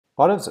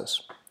Բարև ձեզ։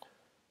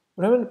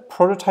 Ուրեմն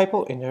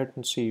prototypal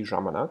inheritance-ի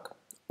ժամանակ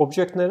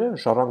օբյեկտները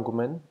ժառանգում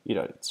են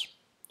իրարից։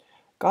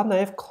 Կա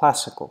նաև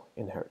classical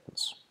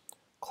inheritance։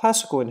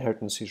 Classical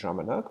inheritance-ի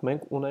ժամանակ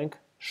մենք ունենք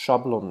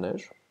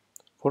շաբլոններ,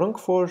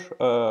 որոնք որ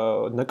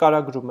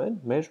նկարագրում են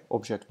մեր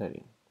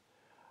օբյեկտներին։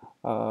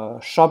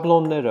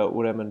 Շաբլոնները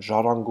ուրեմն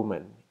ժառանգում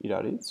են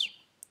իրարից,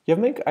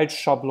 եւ մենք այդ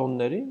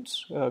շաբլոններից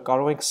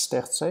կարող ենք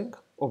ստեղծենք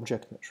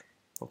օբյեկտներ,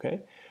 okay?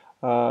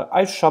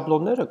 Այդ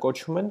շաբլոնները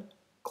կոչվում են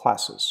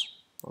classes,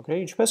 okay?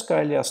 Ինչպես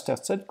կարելի է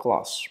ստեղծել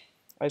class,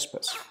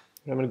 այսպես։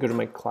 Ուրեմն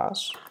գրում ենք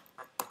class,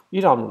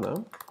 իր անունը,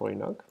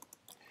 օրինակ,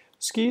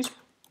 սկիզբ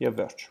եւ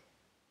վերջ։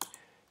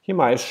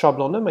 Հիմա այս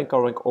շաբլոնը մենք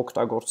կարող ենք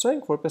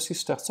օգտագործենք, որպեսզի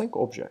ստեղծենք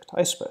օբյեկտ,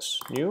 այսպես,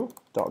 new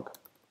dog։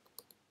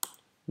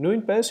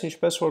 Նույնպես,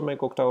 ինչպես որ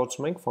մենք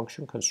օգտագործում ենք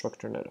function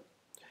constructor-ները։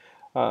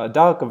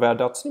 Դա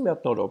կվերադարձնի մի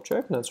հատ նոր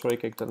օբյեկտ, հենց որ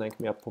եկեք դնենք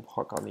մի հատ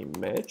փոփոխականի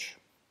մեջ։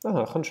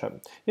 Ահա, խնդրեմ։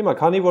 Հիմա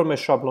քանի որ մեր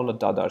շաբլոնը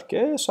դադարք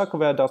է, սա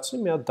կվերադարձնի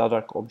մի հատ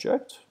դադարք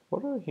օբյեկտ,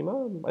 որը հիմա,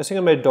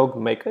 այսինքն մեր dog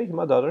 1-ը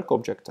հիմա դադարք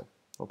օբյեկտ է,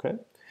 okay?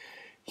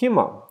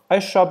 Հիմա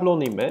այս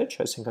շաբլոնի մեջ,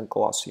 այսինքն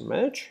class-ի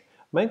մեջ,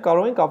 մենք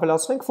կարող ենք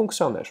ավելացնենք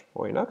ֆունկցիաներ,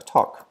 օրինակ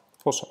tag,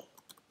 խոսա,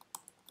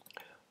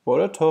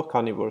 որը թող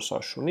քանի որ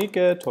սա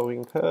շունիկ է, թող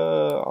ինքը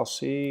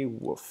ասի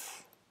woof,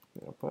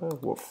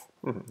 woof,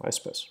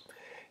 այսպես։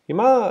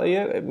 Հիմա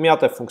մի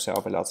հատ ֆունկցիա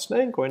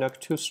ավելացնենք,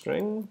 օրինակ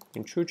toString,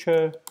 ինչու՞ չէ,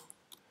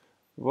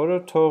 որը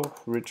թող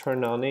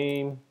return անի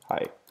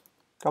hi,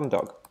 կամ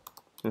dog,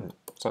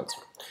 սենց։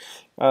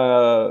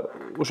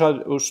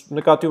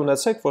 Նկատի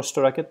ունեցեք, որ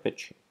ստորակետ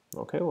պետք չի,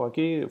 okay,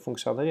 ուղղակի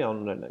ֆունկցիաների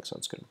անուններն ենք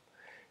սենց գրում։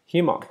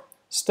 Հիմա,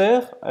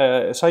 ստեղ,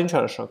 սա ինչ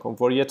է նշանակում,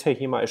 որ եթե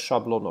հիմա այս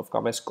շաբլոնով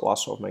կամ այս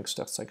class-ով մենք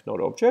ստեղծենք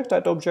նոր օբյեկտ,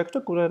 այդ օբյեկտը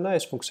կունենա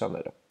այս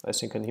ֆունկցիաները։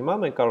 Այսինքն հիմա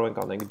մենք կարող ենք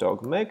անենք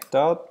dog1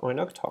 դա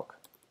օրինակ tag։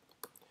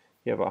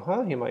 Եվ ահա,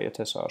 հիմա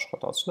եթե սա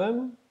աշխատացնեմ,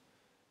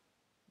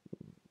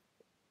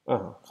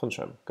 ահա,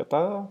 խնդրեմ,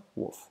 կտա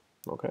woof,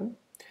 okay։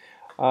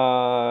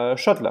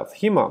 Շատ լավ,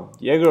 հիմա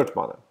երկրորդ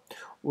բանը։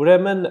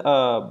 Ուրեմն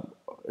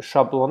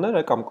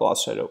շաբլոնները կամ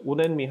class-երը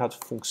ունեն մի հատ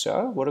ֆունկցիա,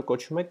 որը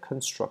կոչվում է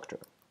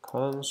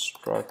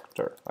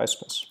constructor,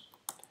 այսպես։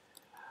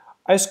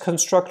 Այս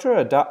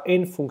constructor-ը դա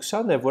այն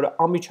ֆունկցիան է, որը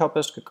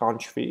անմիջապես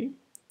կկանչվի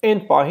այն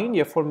պահին,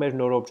 երբ որ մեր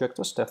նոր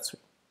օբյեկտը ստեղծվի,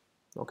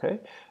 okay։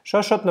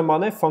 Շատ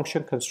նման է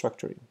function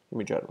constructor-ին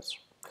իմիջիայլոց։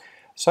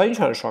 Սա ինչ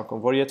է նշանակում,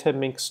 որ եթե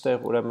մենք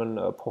ստեղ ուրեմն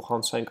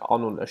փոխանցենք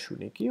անունը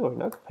շունիկի,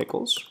 օրինակ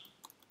pickles,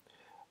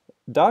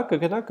 դա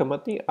կգնա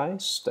կմտնի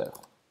այստեղ։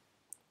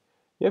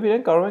 Եվ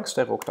իրեն կարող ենք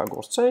ստեղ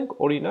օգտագործենք,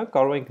 օրինակ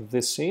կարող ենք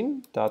this-ին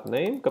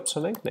 .name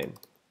կպցնենք name։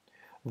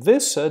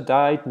 This-ը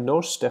դա այդ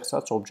նոր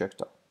ստեղծած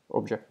օբյեկտն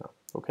է,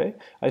 okay։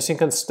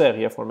 Այսինքն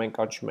ստեղ, երբ որ մենք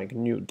կանչում ենք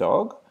new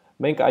dog,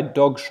 մենք այդ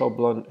dog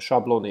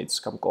շաբլոնից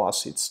կամ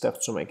class-ից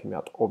ստեղծում ենք մի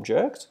հատ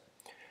օբյեկտ,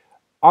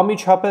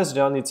 անմիջապես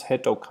դրանից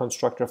հետո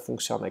constructor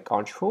ֆունկցիան է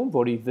կանչվում,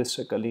 որի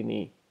this-ը կլինի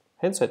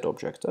հենց այդ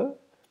օբյեկտը,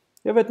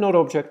 եւ այդ նոր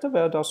օբյեկտը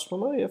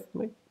վերադասվում է եւ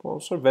մենք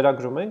ոնց որ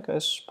վերագրում ենք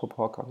այս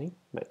փոփոխականի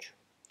մեջ։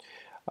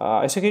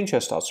 Այսինքն ինչ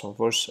է ստացվում,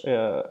 որ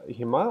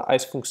հիմա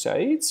այս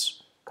ֆունկցիայից,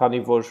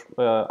 քանի որ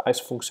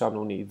այս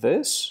ֆունկցիան ունի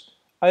this,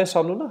 այս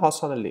անունը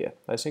հասանելի է։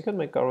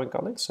 Այսինքն մենք կարող ենք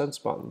անենք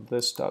sense բան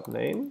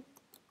this.name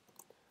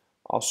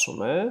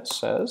ասում է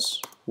says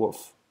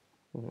woof։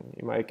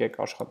 Հիմա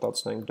եկեք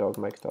աշխատացնենք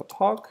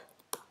dog1.tag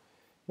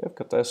եւ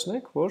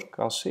կտեսնենք, որ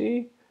կասի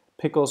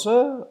pickles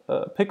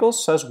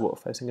says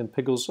woof, այսինքն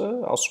pickles-ը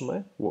ասում է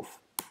woof։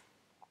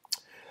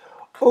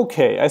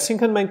 Okay,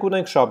 այսինքն մենք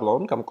ունենք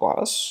շաբլոն կամ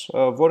class,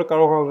 որը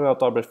կարող է ունենալ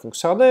տարբեր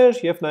ֆունկցիաներ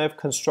եւ նաեւ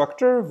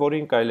constructor,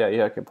 որին կարելի է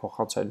իհարկե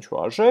փոխանցել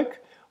ինչ-որ արժեք,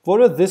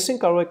 որը this-ին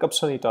կարող է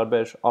կպցնի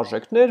տարբեր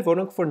արժեքներ,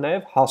 որոնք որ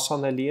նաեւ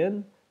հասանելի են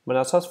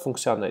մնացած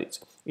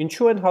ֆունկցիաներից։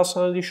 Ինչու են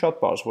հասանելի շատ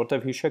բարձ,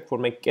 որտեղ հիշեք,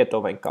 որ մենք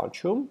կետով ենք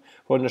կանչում,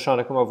 որ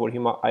նշանակում է, որ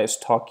հիմա այս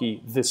tag-ի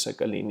this-ը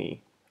կլինի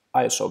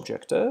այս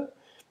օբյեկտը,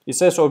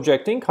 իսկ այս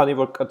օբյեկտին, քանի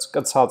որ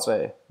կցած է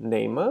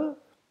name-ը,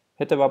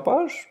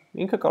 հետեւաբար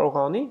ինքը կարող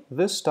է անի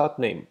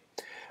this.name։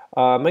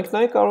 Մենք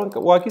նաև կարող ենք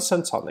ուղղակի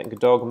սենց անենք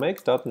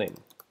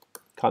dog1.name,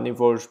 քանի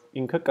որ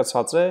ինքը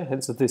կցած է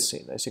հենց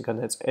this-ին,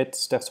 այսինքն հենց այդ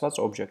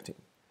ստեղծված օբյեկտին։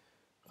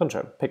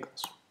 Խնդրեմ,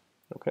 pickles,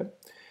 okay։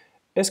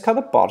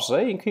 Այսքանը պարզ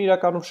է, ինքը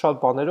իրականում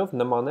շատ բաներով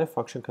նման է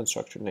function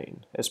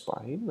constructor-ներին, այս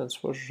պահին,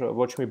 հենց որ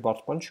ոչ մի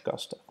բարդ բան չկա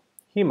այստեղ։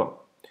 Հիմա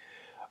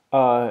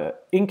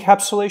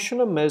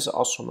encapsulation-ը մեզ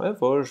ասում է,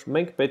 որ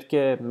մենք պետք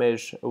է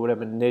մեր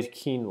ուրեմն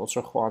ներքին ոնց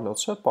որ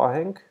խոհանոցը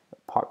պահենք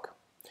փակ։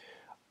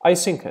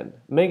 Այսինքն,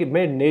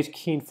 մեր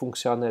ներքին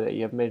ֆունկցիաները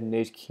եւ մեր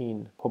ներքին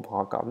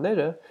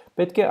փոփոխականները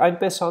պետք է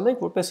այնպես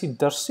անենք, որպեսզի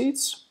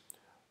դրսից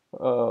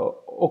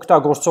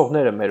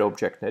օգտագործողները մեր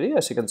օբյեկտների,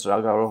 այսինքն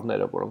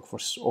ծրագրավորողները, որոնք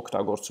որ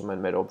օգտագործում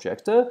են մեր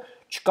օբյեկտը,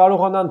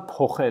 չկարողանան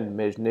փոխեն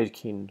մեր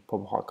ներքին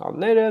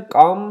փոփոխականները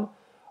կամ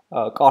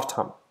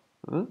կարդան։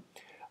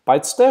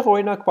 Բայց ստեղ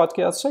օրինակ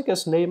պատկերացրեք,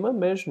 այս name-ը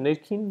մեր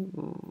ներքին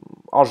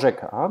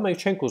արժեքը, հա,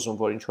 մենք չենք ուզում,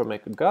 որ ինչ-որ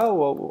մեկը գա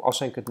ու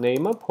ասենք այդ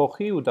name-ը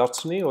փոխի ու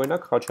դարձնի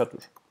օրինակ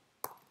խաչատուր։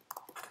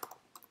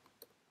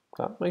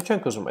 Դա մենք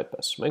չենք ուզում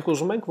այդպես։ Մենք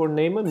ուզում ենք, որ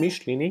name-ը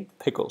միշտ լինի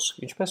pickles։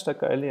 Ինչպես դա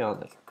կարելի է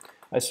անել։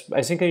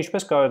 Այսինքն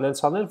ինչպես կարող են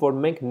հենց անել, որ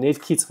մենք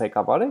ներքից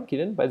ղեկավարենք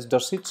իրեն, բայց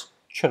դրսից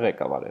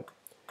չղեկավարենք։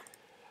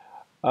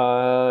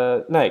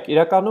 Նայեք,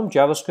 իրականում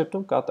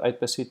JavaScript-ում կա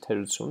այդպեսի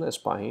թերություն այս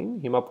պահին,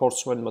 հիմա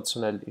փորձում են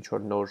մտցնել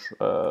ինչ-որ նոր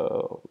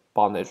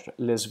բաներ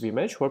լեզվի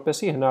մեջ,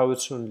 որպեսզի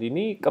հնարավորություն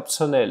լինի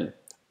կպցնել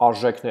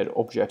արժեքներ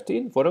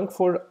օբյեկտին, որոնք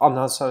որ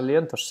անհասանելի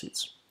են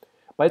դրսից։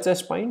 Բայց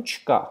այս պահին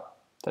չկա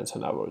տենց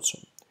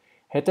հնարավորություն։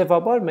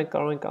 Հետևաբար մենք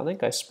կարող ենք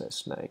անենք այսպես,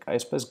 նայեք,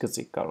 այսպես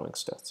գծիկ կարող ենք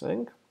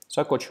ստեղծենք,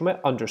 սա կոչվում է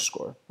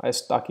underscore,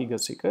 այս տակի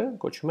գծիկը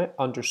կոչվում է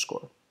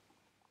underscore։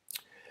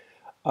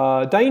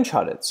 Դա ինչ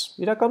արեց,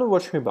 իրականում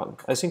ոչ մի բան,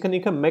 այսինքն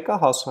ինքը մեկը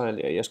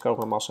հասանելի է, ես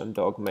կարող եմ ասեմ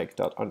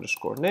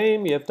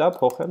dog_make._name և դա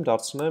փոխեմ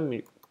դարձնեմ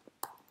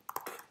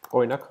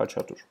օրինակ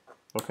խաչատուր,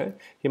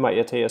 հիմա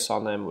եթե ես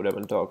անեմ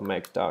ուրեմն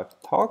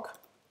dog_make.talk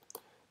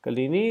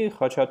կլինի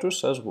խաչատուր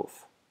says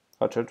wolf,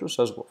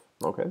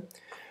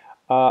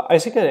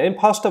 Այսինքն, այն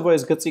փաստը, որ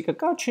այս գծիկը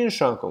կա, չի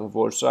նշանակում,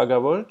 որ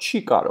ծրագրավորը չի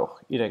կարող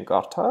իրեն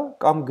կարդա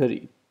կամ գրի,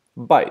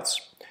 բայց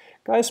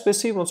կա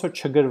այսպեսի ոնց որ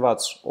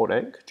չգրված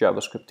օրենք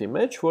JavaScript-ի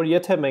մեջ, որ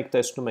եթե մենք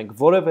տեսնում ենք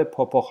որևէ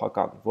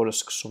փոփոխական, որը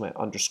սկսում է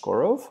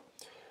underscore-ով,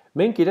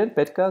 մենք իրեն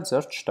պետքա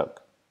ձեռք չտանք,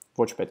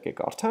 ոչ պետք է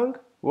կարդանք,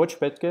 ոչ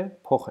պետք է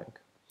փոխենք։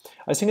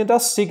 Այսինքն դա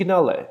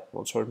սիգնալ է,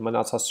 ոնց որ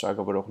մնացած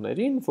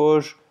ծրագրավորողներին,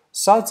 որ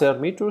սա ձեռ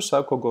մի տուր, սա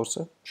քո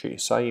գործը չի,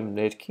 սա իմ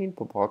ներքին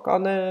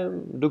փոփոխական է,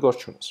 դու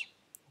գործ չունես։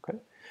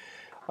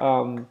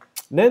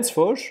 Նենց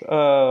որ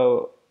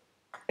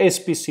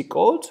այսպիսի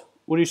կոդ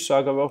ուրիշ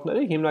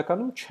ծրագրավորողները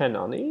հիմնականում չեն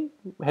անի,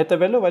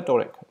 հետևելով այդ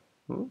օրենքը։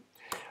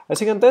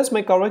 Այսինքն տես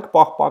մենք կարող ենք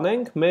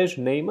պահպանենք մեր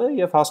name-ը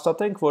և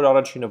հաստատենք, որ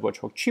առաջինը ոչ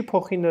ոք չի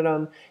փոխի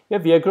նրան,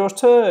 և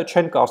երկրորդը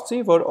չեն կարծի,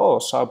 որ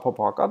սա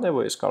փոփոխական է,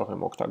 որ ես կարող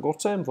եմ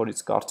օգտագործեմ, որից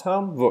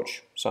կարդամ, ոչ,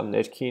 սա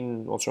ներքին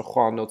ոնց որ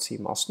խոհանոցի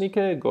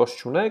մասնիկ է, գործ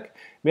չունեք,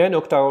 միայն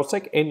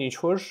օգտագործեք այն ինչ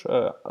որ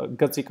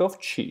գծիկով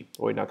չի,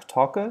 օրինակ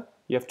talk-ը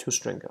և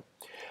toString-ը։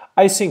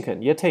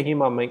 Այսինքն, եթե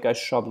հիմա մենք այս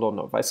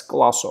շաբլոնով, այս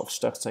class-ով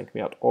ստեղծենք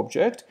մի հատ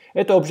object,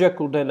 այդ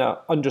object ունենա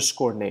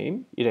underscore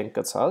name, իրեն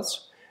կցած,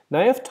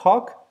 նաև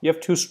talk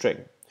և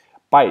toString,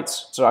 բայց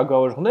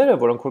ծրագրավորողները,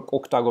 որոնք որ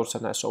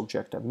կօգտագործեն այս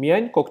object-ը,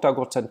 միայն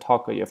կօգտագործեն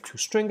talk-ը և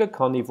toString-ը,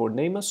 քանի որ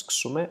name-ը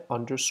սկսում է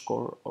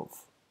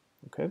underscore-ով։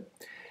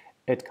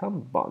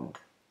 Այդքան բան։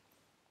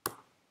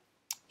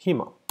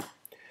 Հիմա,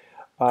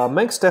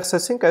 մենք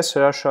ստեղծեցինք այս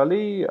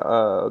հրաշալի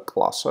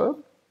class-ը,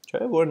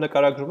 որ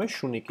նկարագրում է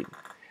շունիկին։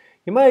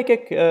 Հիմա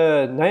եկեք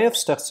նաև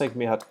ստեղծենք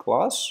մի հատ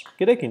class,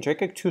 գիտեք ինչ,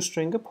 եկեք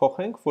toString-ը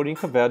փոխենք, որ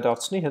ինքը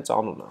վերադարձնի հենց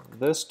անունը,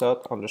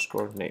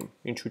 this._name,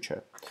 ինչու չէ։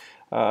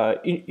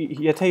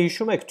 Եթե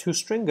հիշում եք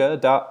toString-ը,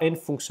 դա այն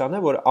ֆունկցիան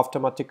է, որ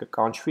ավտոմատիկ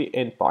կկանչվի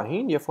այն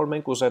պահին, երբ որ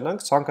մենք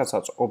ուզենանք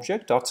ցանկացած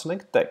object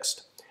դարձնենք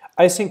text։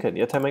 Այսինքն,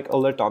 եթե մենք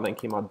alert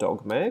անենք հիմա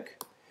dog_make,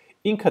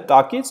 ինքը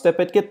տակից դե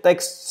պետք է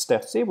text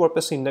ստեղծի,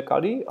 որպեսզի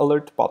նկարի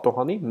alert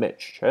պատոհանի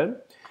մեջ, չէ։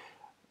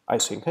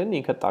 Այսինքն,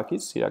 ինքը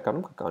տակից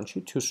իրականում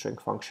կկանչի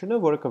toString function-ը,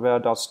 որը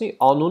կվերադարձնի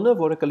անունը,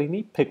 որը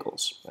կլինի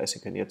pickles։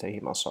 Այսինքն, եթե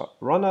հիմա սա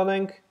run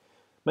անենք,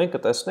 մենք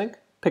կտեսնենք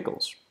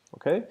pickles,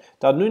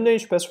 Դա նույնն է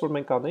ինչպես որ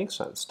մենք անենք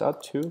sense, դա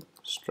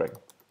toString։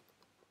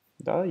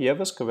 Դա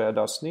եւս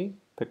կվերադարձնի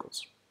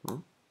pickles։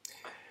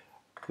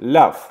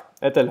 Լավ,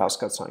 էդ էլ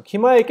հասկացանք։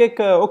 Հիմա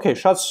եկեք,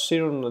 շատ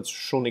սիրուն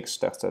շունիկ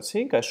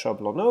ստեղծեցինք այս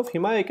շաբլոնով,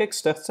 հիմա եկեք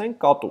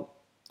ստեղծենք կատու։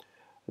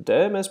 Դե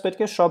մեզ պետք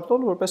է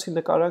շաբլոն, որպեսզի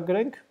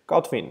նկարագրենք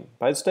կատվին,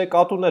 բայց դե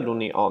կատուն էլ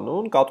ունի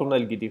անուն, կատուն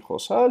էլ գիտի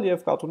խոսալ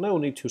և կատուն էլ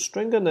ունի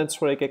toString-ը, նենց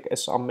որ եկեք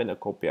այս ամենը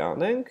կոպի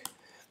անենք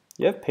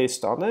և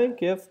paste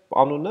անենք և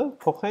անունը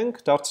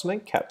փոխենք,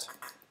 դարձնենք cat։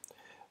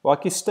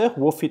 Ուղղակի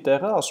ստեղ wolf-ի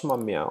տեղը ասում է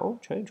meow,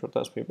 չէ, ինչ-որ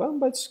տես մի բան,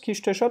 բայց քիչ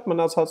թե շատ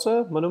մնացածը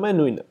մնում է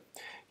նույնը։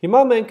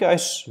 Հիմա մենք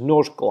այս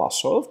նոր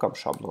class-ով կամ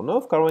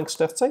շաբլոնով կարող ենք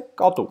ստեղծենք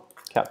կատու,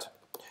 cat,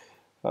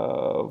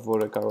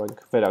 որը կարող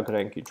ենք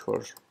վերագրենք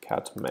ինչ-որ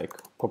cat_make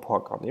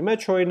փոփոխականի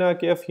մեջ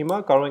օրինակ և հիմա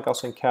կարող ենք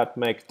ասենք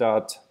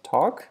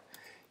cat_make.talk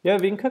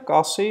և ինքը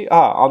կասի,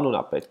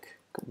 անունա պետք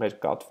մեր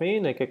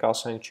կատվին, եկեք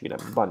ասենք,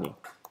 չգիտեմ, bunny։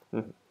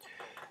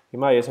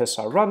 Հիմա եթե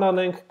սա run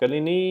անենք,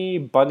 կլինի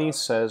bunny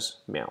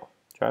says meow,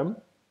 չէ։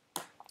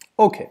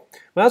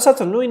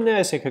 Մնացածը նույնն է,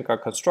 այսինքն կա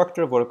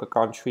constructor, որը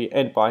կկանչվի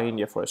այն պահին,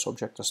 երբ որ այս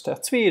object-ը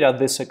ստեղծվի, իր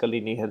this-ը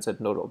կլինի հենց այդ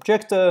նոր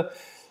object-ը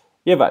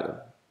և այլն։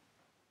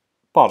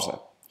 Պարզ է։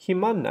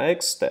 Հիմա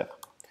նայեք ստեղ։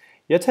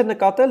 Եթե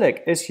նկատել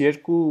եք, այս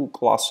երկու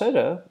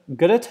կլասերը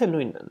գրեթե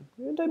նույնն են։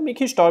 Դե մի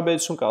քիչ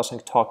տարբերություն կա,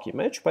 ասենք talk-ի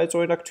մեջ, բայց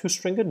օրինակ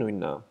toString-ը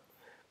նույնն է,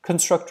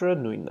 constructor-ը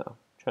նույնն է,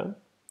 չէ։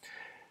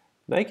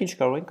 Նայեք ինչ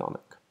կարող ենք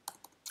անենք։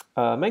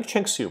 Մենք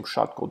չենք սիրում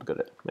շատ կոդ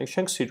գրել։ Մենք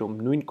չենք սիրում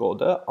նույն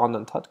կոդը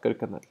անընդհատ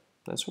կրկնել։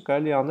 Հենց ու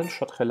կարելի անել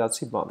շատ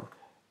խելացի բան։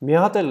 Մի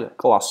հատ էլ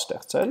class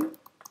ստեղծել,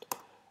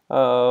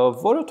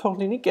 որը թող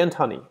լինի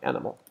կենդանի,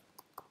 animal։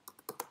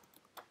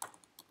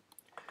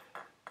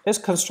 Այս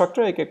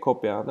constructor-ը եկեք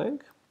copy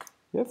անենք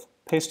և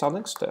paste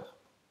անենք ստեղ։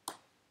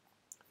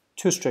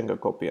 toString-ը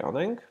copy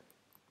անենք,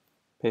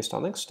 paste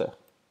անենք ստեղ։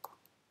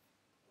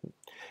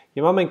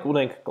 Հիմա մենք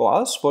ունենք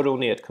class, որը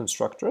ունի այդ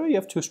constructor-ը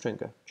եւ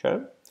toString-ը, չէ՞։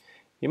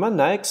 Հիմա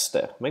նայեք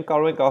ստեղ, մենք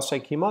կարող ենք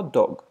ասենք հիմա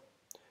dog։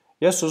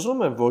 Ես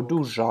ուզում եմ, որ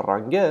դու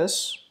ժառանգես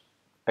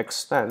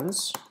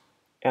extends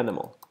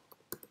animal։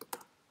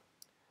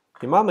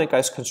 Հիմա մենք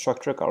այս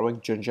constructor-ը կարող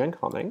ենք ջնջենք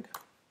հանենք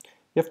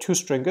եւ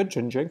toString-ը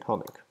ջնջենք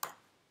հանենք։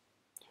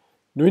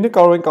 Նույնը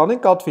կարող ենք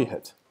անենք կատվի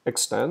հետ,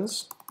 extends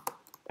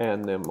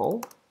animal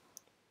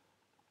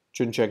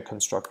ջնջենք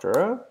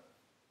constructor-ը,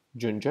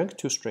 ջնջենք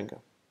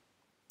toString-ը։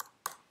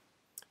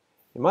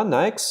 Հիմա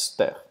նայեք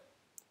ստեղ,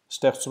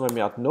 ստեղծում եմ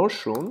մի հատ նոր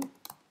շուն,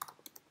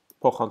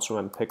 փոխանցում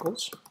եմ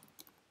pickles,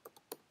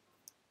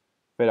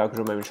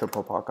 վերագրում եմ ինչ-որ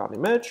փոփոխականի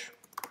մեջ,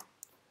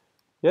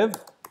 և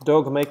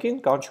dog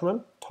make-ին կանչում եմ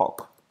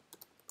talk,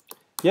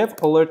 և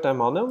alert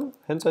եմ անում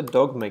հենց այդ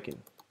dog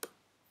make-ին,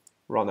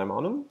 run եմ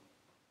անում,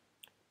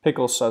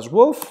 pickles says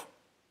wolf,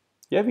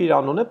 և իր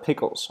անունը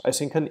pickles,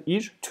 այսինքն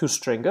իր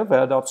toString-ը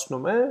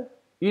վերադարձնում է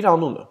իր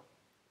անունը,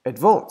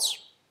 այդ ոնց,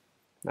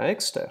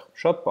 նայեք ստեղ,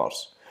 շատ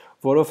պարզ,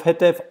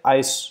 որովհետև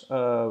այս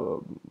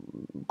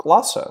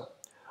class-ը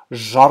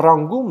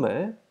ժառանգում է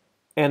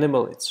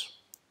animal-ից,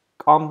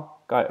 կամ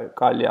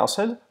կարելի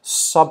ասել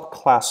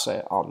subclass է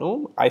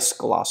անում, այս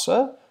class-ը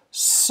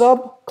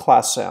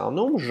subclass է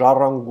անում,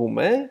 ժառանգում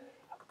է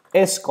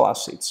այս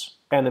class-ից,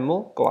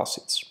 animal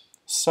class-ից,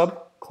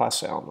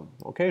 subclass է անում,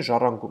 okay,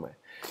 ժառանգում է։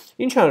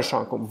 Ինչ է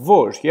նշանակում,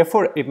 որ երբ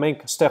որ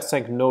մենք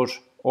ստեղծենք նոր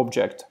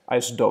object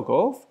այս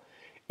dog-ով,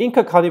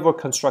 ինքը քանի որ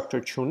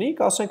constructor չունի,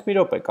 ասենք մի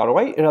րոպե, կարող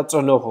է իր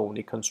ծնողը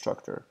ունի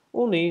constructor,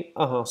 ունի,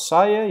 ահա,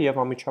 սա է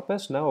եւ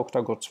ամիջապես նա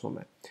օգտագործվում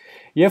է։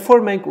 Երբ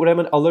որ մենք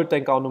ուրեմն alert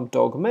ենք անում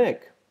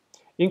dog1,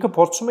 ինքը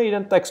փորձում է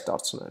իրեն տեքստ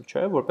դարձնել,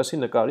 չէ, որպեսզի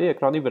նկարի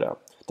էկրանի վրա։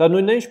 Դա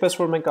նույնն է, ինչպես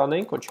որ մենք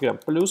անենք, ոչ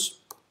չգիտեմ, plus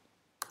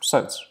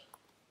sense,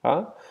 հա։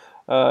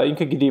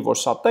 Ինքը գիտի, որ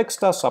սա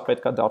տեքստ է, սա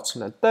պետք է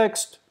դարձնել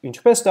տեքստ,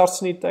 ինչպես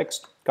դարձնի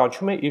տեքստ,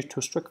 կանչում է իր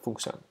toString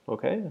ֆունկցիան,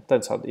 okay,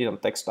 տենց է իրեն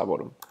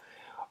տեքստավորում։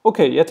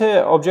 Okay, եթե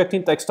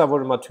object-ին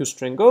տեքստավորում է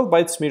toString-ով,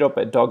 բայց մի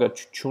րոպե dog-ը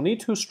չունի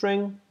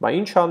toString, բա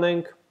ինչ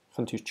անենք,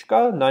 խնդիր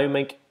չկա, նայում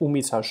ենք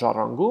ումից է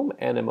ժառանգում,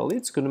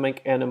 animal-ից, գնում ենք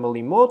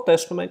animal-ի մոտ,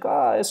 տեսնում ենք,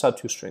 այս է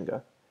toString-ը,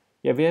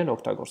 և իրեն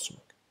օգտագործում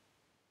ենք,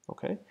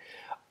 okay։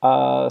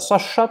 Սա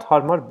շատ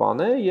հարմար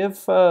բան է,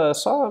 և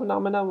սա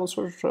ամենա ոնց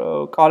որ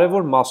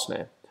կարևոր մասն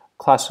է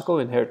classical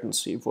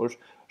inheritance-ի, որ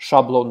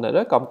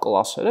շաբլոնները կամ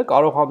կլասերը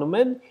կարողանում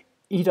են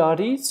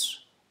իրարից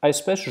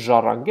այսպես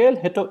ժառանգել,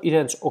 հետո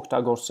իրենց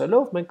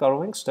օգտագործելով մենք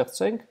կարող ենք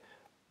ստեղծենք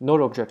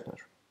նոր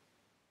օբյեկտներ։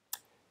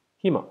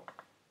 Հիմա,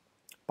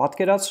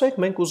 պատկերացրեք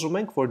մենք ուզում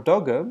ենք, որ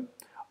dog-ը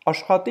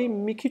աշխատի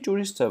մի քիչ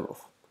ուրիշ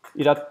ձևով,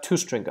 իր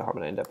toString-ը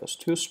համենայն դեպս,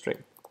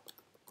 toString։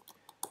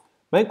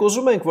 Մենք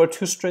ուզում ենք, որ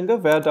toString-ը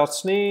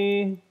վերադարձնի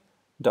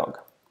dog,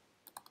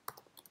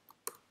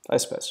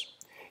 այսպես։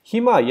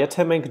 Հիմա,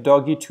 եթե մենք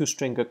dog-ի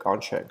toString-ը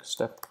կանչենք,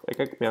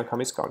 եկեք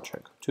միանգամից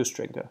կանչենք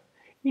toString-ը,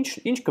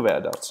 ինչ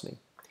կվերադարձնի։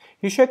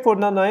 Հիշեք, որ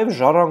նա նաև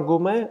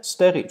ժառանգում է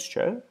ստեղից,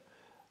 չէ,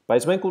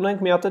 բայց մենք ունենք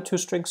մի հատ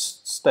toString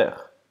ստեղ,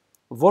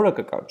 որը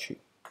կկանչի։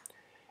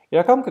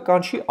 Իրական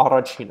կկանչի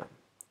առաջինը,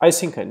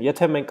 այսինքն,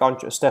 եթե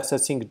մենք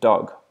ստեղծեցինք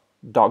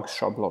dog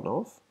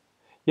շաբլոնով,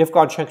 և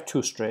կանչենք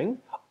toString,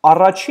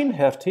 առաջին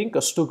հերթին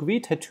կստուգվի,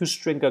 թե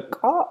toString-ը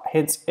կա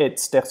հենց այդ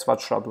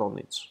ստեղծված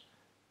շաբլոնից,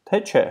 թե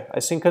չէ,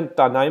 այսինքն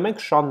նայում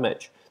ենք շան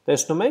մեջ,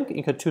 տեսնում ենք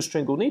ինքը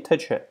toString ունի, թե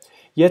չէ,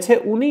 եթե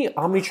ունի,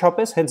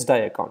 ամիջապես հենց դա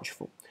է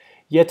կանչվում,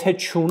 եթե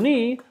չունի,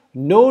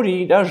 նոր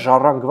իր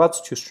ժառանգված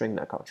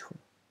toString-ն է կանչվում,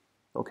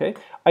 okay,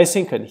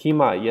 այսինքն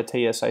հիմա,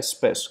 եթե ես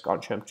այսպես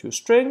կանչեմ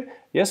toString,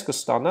 ես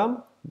կստանամ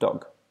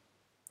dog,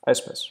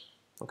 այսպես,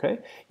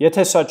 okay,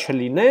 եթե սա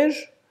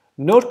չլիներ,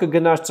 նոր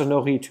կգնար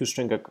ծնողի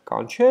toString-ը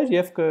կկանչեր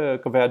և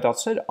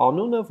կվերադարձներ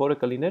անունը,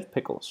 որը կլիներ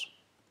pickles,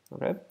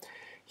 okay,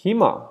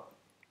 հիմա,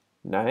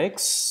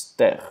 նայեք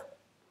ստեղ,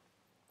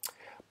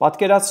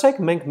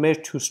 պատկերացրեք մենք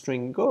մեր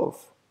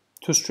toString-ով,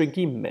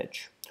 toString-ի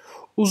մեջ,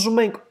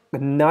 ուզում ենք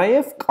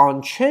նաև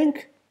կանչենք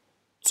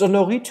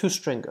ծնողի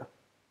toString-ը,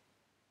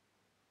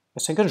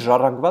 այսինքն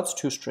ժառանգված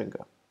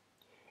toString-ը,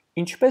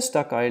 ինչպես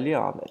դա կարելի է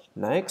անել,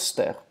 նայեք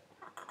ստեղ,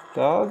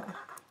 dog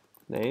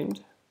named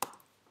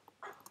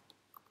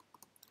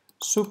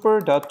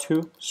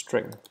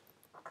super.toString,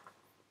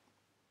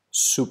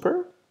 super,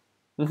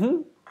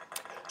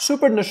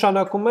 super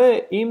նշանակում է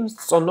իմ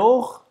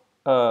ծնող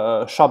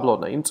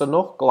շաբլոնը, իմ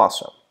ծնող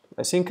կլասը,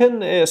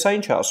 այսինքն սա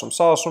ինչ է ասում,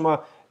 սա ասում է,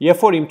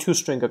 երբ որ իմ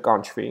toString-ը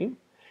կանչվի,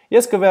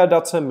 ես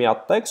կվերադարձնեմ մի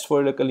հատ տեքստ,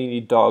 որը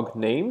կլինի dog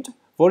named,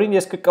 որին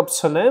ես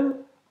կկպցնեմ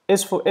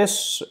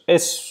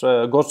այս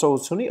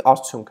գործողությունի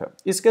արդյունքը,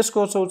 իսկ այս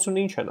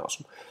գործողությունը ինչ են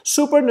ասում,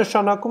 super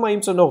նշանակում է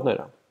իմ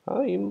ծնողները,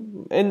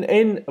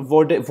 այն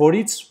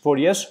որից,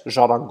 որ ես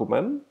ժառանգում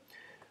եմ,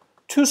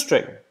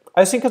 toString,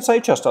 այսինքն սա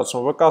ինչ է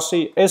ստացվում, որ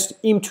կասի, այս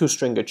իմ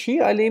toString-ը չի,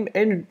 այլ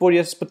այն, որ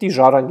ես պետք է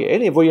ժառանգի,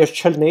 էլի, որ ես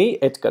չլնեի,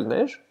 այդ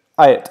կլներ,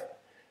 այդ։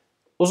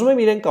 Ուզում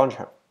եմ իրեն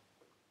կանչեմ։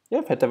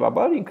 Եվ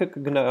հետևաբար ինքը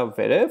կգնա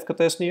վերև,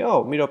 կտեսնի,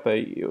 մի րոպե,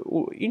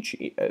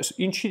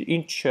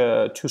 ինչ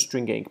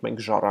toString էինք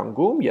մենք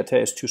ժառանգում, եթե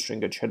այս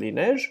toString-ը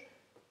չլիներ,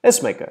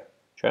 այս մեկը,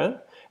 չէ։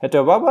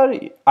 Հետևաբար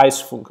այս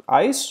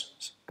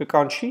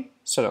կկանչի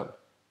սրան։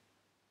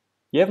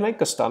 Եվ մենք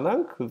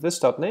կստանանք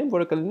this.name,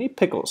 որը կլինի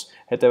pickles։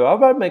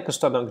 Հետևաբար մենք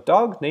կստանանք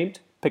dog named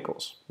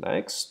pickles։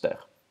 Նայեք ստեղ։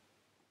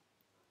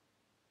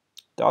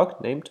 Dog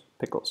named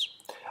pickles։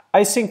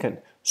 Այսինքն,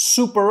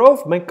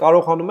 super-ով մենք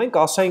կարողանում ենք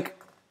ասենք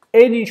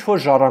այն ինչ որ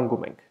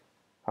ժառանգում ենք,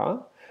 հա?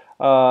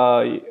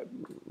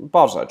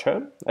 Բարձր չէ։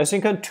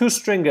 Այսինքն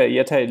toString-ը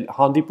եթե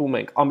հանդիպում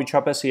ենք,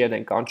 ամիջապես իրեն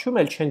ենք կանչում,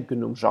 էլ չենք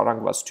գնում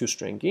ժառանգված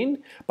toString-ին,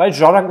 բայց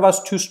ժառանգված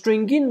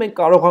toString-ին մենք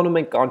կարողանում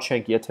ենք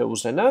կանչենք, եթե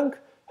ուզենանք,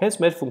 հենց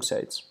մեր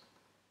ֆունկցիայից։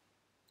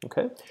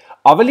 Okay։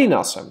 Ավելին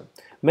ասեմ,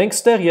 մենք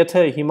ստեղ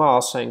եթե հիմա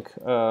ասենք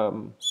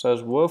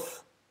says with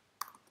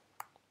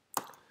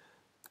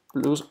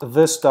plus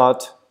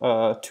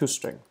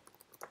this.toString,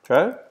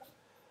 չէ՞։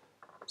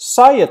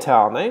 Սա եթե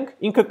անենք,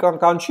 ինքը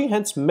կանչի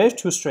հենց մեր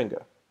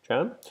toString-ը, չէ՞։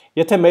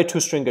 Եթե մեր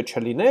toString-ը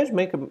չլիներ,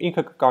 մենք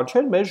ինքը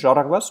կկանչեր մեր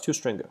ժառանգված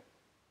toString-ը։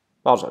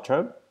 Բարձր, չէ՞։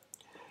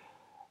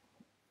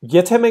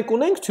 Եթե մենք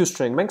ունենք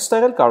toString, մենք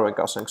ստեղ էլ կարող ենք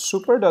ասենք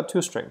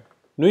super.toString։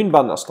 Նույն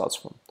բանն է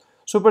ստացվում։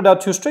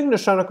 Super.toString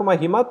նշանակում է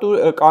հիմա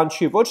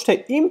կանչի ոչ թե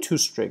իմ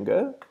toString-ը,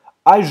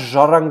 այլ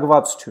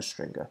ժառանգված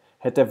toString-ը։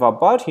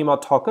 Հետևաբար հիմա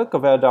talk-ը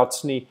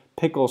կվերադարձնի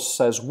pickles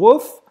says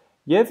with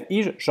եւ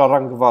իր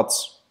ժառանգված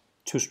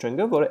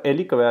toString-ը, որը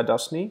էլի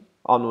կվերադարձնի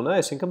անունը,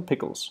 այսինքն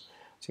pickles։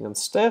 Այսինքն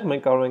ստեղ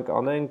մենք կարող ենք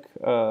անենք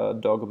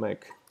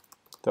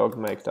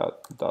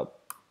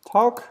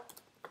dog_make.talk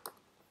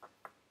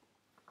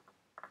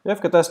եւ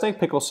կտեսնենք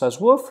pickles says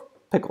with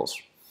pickles։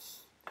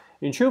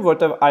 Ինչու,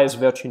 որտեվ այս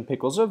վերջին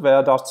pickles-ը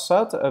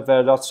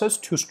վերադարձեց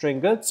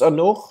toString-ը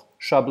ծնող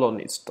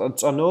շաբլոնից,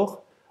 ծնող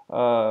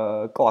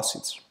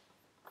կլասից։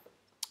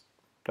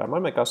 Դա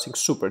համար մենք ասենք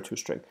super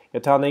toString։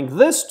 Եթե անենք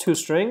this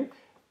toString,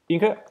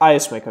 ինքը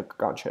այս մեկը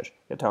կկանչեր։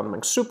 Եթե անում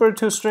ենք super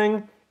toString,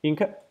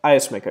 ինքը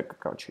այս մեկը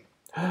կկանչի։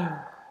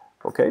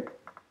 Okay։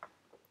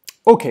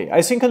 Okay,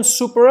 այսինքն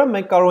super-ը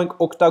մենք կարող ենք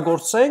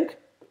օգտագործենք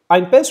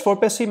այնպես,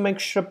 որպեսզի մենք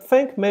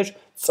շփվենք մեր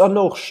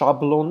ծնող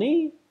շաբլոնի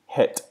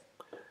հետ։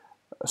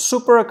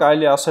 Super-ը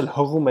կարելի ասել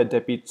հղում է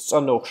դեպի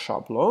ծնող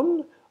շաբլոն,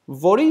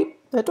 որի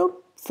հետո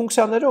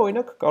ֆունկցիաները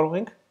օրինակ կարող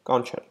ենք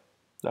կանչել։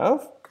 Լավ։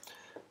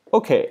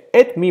 Okay,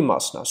 այդ մի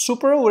մասն է։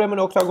 Super-ը ուրեմն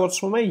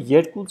օգտագործվում է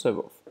երկու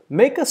ձևով։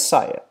 Մեկը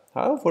սա է,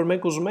 հա, որ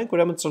մենք ուզում ենք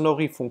ուրեմն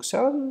ծնողի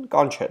ֆունկցիան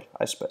կանչել,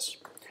 այսպես։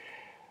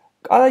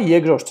 Կարա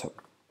երկրորդը։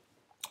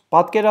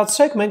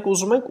 Պատկերացրեք, մենք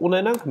ուզում ենք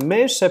ունենանք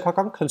մեր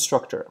սեփական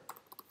constructor-ը։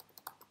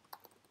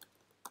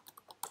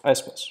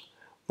 Այսպես,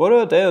 որը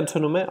դե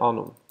ընդունում է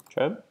անուն,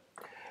 չէ՞։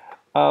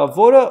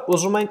 Որը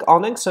ուզում ենք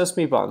անենք sense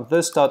մի բան,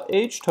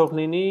 this.h թող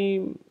լինի,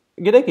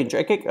 գիտեք ինչ,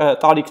 եկեք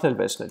տարիքն էլ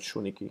վերցնել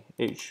շունիկի,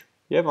 h,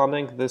 եւ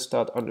անենք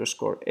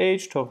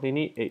this._h թող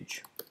լինի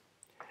h։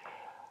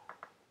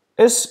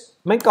 Այս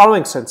մենք կարող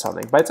ենք sense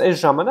անենք, բայց այս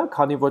ժամանակ,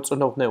 քանի որ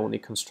ծնողն է ունի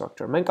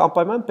constructor, մենք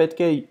անպայման պետք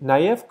է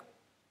նաեւ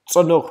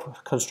ծնող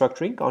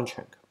constructor-ին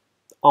կանչենք,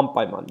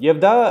 անպայման, եւ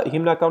դա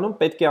հիմնականում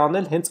պետք է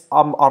անել հենց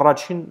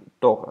առաջին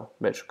տողը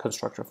մեր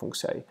constructor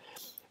ֆունկցիայի։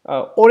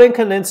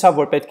 Օրենքը նենց է,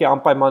 որ պետք է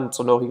անպայման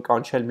ծնողին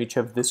կանչել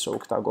միջև this-ը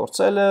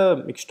օգտագործելը,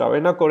 մի քիչ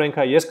տարօրինակ օրենք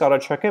է, ես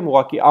կառաջարկեմ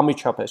ուղղակի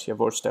ամիջապես, եւ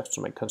որ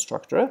ստեղծում ենք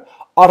constructor-ը,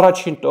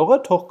 առաջին տողը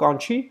թող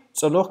կանչի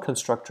ծնող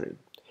constructor-ին։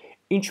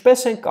 Ինչպես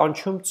են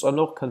կանչում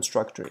ծնող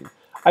constructor-ին։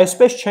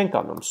 Այսպես չենք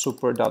անում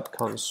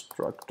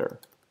super.constructor։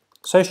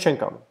 Սենց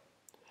չենք անում։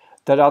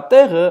 Դրա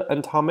տեղը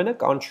ընդհանրապես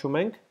կանչում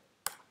ենք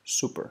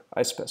super,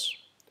 այսպես։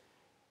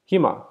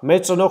 Հիմա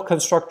մեր ծնող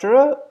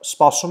constructor-ը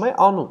սպասում է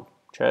անուն,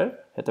 չէ՞։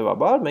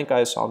 Հետևաբար մենք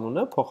այս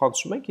անունը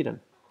փոխանցում ենք իրեն։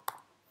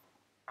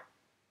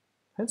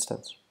 Հենց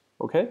տենց,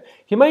 okay։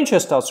 Հիմա ինչ է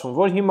ստացվում,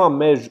 որ հիմա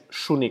մեր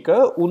շունիկը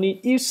ունի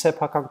իր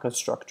սեփական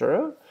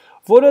constructor-ը,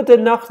 որը դե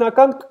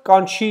նախնական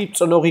կանչի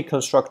ծնողի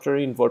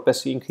constructor-ին,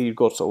 որպեսզի ինքը իր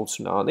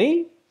գործողությունը անի,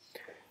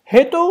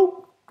 հետո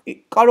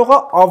կարող է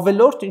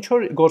ավելորդ ինչ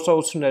որ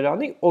գործողություններ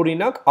անի,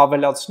 օրինակ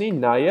ավելացնի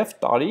նաև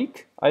տարիք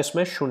այս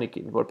մեր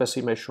շունիկին,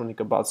 որպեսզի մեր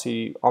շունիկը բացի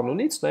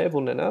անունից նաև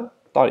ունենա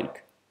տարիք։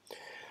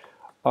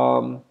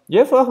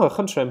 Եվ ահա,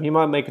 խնդրեմ,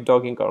 հիմա մեկ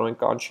dog-ին կարող ենք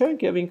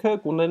կանչենք եւ ինքը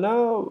կունենա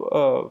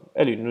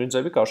էլի նույն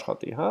ձևի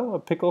կաշխատի, հա,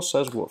 pickles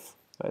says with,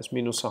 այս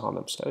մինուսը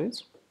հանեմ ստերից։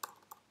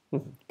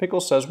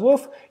 Pickles says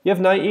with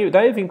եւ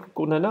նաեւ ինքը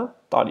կունենա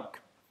տարիք,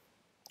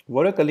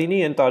 որը կլինի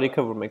այն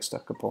տարիքը, որ մենք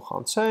ստեղ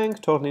կփոխանցենք,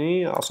 թող լինի,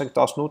 ասենք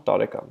 18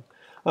 տարեկան։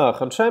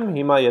 Խնդրեմ,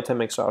 հիմա եթե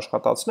մենք սա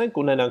աշխատացնենք,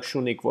 կունենանք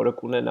շունիկ, որը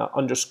կունենա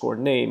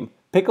 _name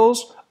pickles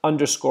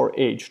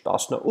 _age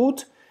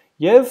 18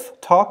 եւ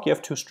talk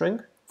եւ toString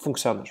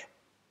ֆունկցիաներ։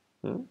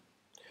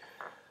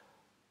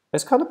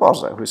 Այսքանը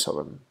պարզ է հույսով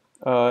եմ։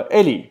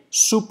 Էլի,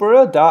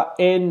 super-ը դա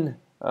այն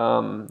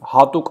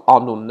հատուկ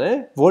անունն է,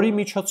 որի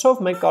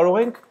միջոցով մենք կարող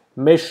ենք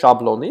մեր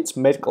շաբլոնից,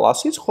 մեր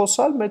կլասից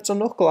խոսալ մեր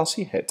ծնող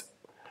կլասի հետ։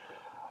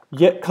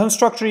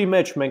 Constructor-ի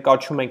մեջ մենք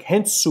աչում ենք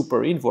հենց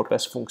super-ին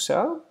որպես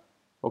ֆունկցիա,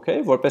 okay,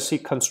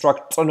 որպեսի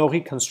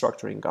ծնողի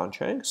constructor-ին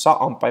կանչենք, սա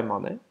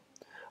անպայման է,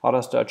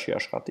 առանց դրա չի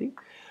աշխատի։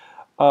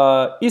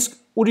 Իսկ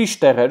ուրիշ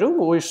տեղերում,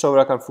 ուրիշ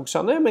սովորական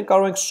ֆունկցիաներում մենք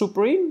կարող ենք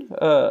super-ին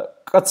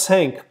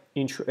կցենք,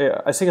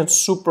 այսինքն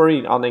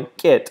super-ին անենք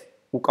get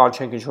ու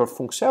կանչենք ինչ-որ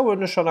ֆունկցիա,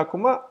 որ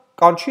նշանակում է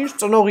կանչիր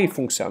ծնողի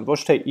ֆունկցիան, ոչ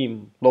թե իմ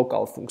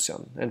local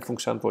ֆունկցիան, այն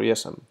ֆունկցիան, որ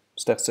ես եմ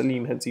ստեղծել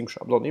հենց իմ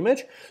շաբլոնի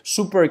մեջ,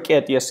 super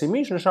get yes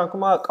image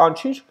նշանակում է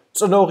կանչիր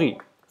ծնողի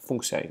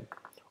ֆունկցիային։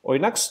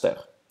 Օրինակ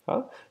ստեղ, հա,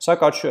 սա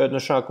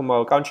նշանակում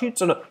է կանչիր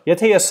ծնող,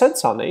 եթե ես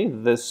sense անեի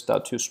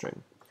this.toString,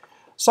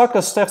 սա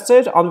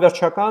կստեղծեր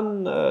անվերջական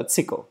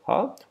ցիկլ, հա,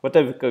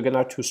 որտեղ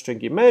կգնար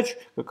toString-ի մեջ,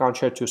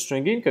 կկանչեր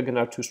toString-ին,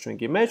 կգնար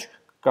toString-ի մեջ,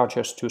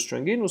 կանչեր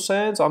toString-ին ու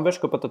սենց անվերջ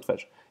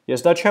կպտտվեր։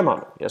 Ես դա չեմ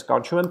անում, ես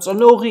կանչում եմ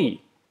ծնողի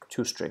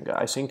toString-ը,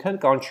 այսինքն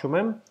կանչում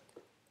եմ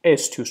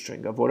s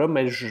toString-ը, որը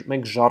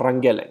մենք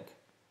ժառանգել ենք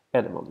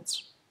animal-ից։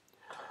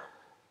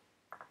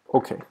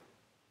 Okay։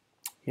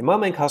 Հիմա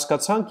մենք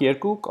հասկացանք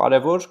երկու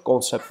կարևոր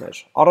կոնցեպտներ։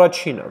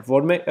 Առաջինը,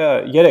 որ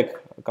երեք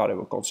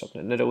կարևոր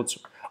կոնցեպտներ,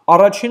 ներողություն։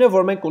 Առաջինը,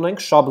 որ մենք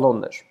ունենք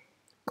շաբլոններ,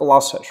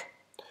 կլասեր։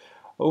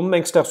 Ում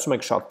մենք ստեղծում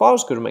ենք շատ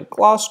պարզ, գրում ենք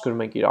class,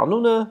 գրում ենք իր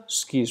անունը,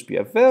 սկիզբ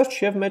եւ վերջ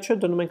եւ մեջը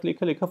դնում ենք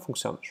լիքը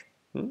ֆունկցիաներ։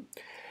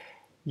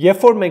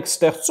 Երբ որ մենք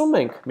ստեղծում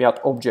ենք մի հատ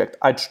օբյեկտ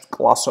այդ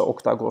class-ը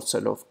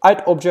օգտագործելով,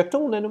 այդ օբյեկտը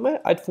ունենում է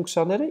այդ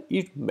ֆունկցիաները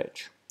իր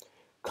մեջ։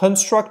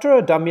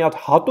 Constructor-ը դա մի հատ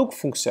հատուկ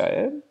ֆունկցիա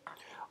է,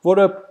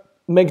 որը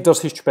մենք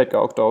դրսից չպետք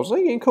է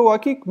օգտագործենք, ինքը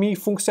ուղղակի մի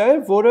ֆունկցիա է,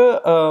 որը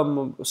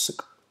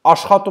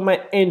աշխատում է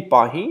այն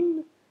պահին,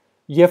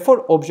 երբ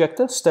որ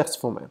օբյեկտը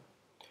ստեղծվում է։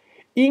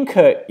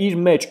 Ինքը իր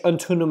մեջ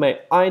ընդունում է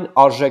այն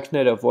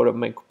արժեքները, որը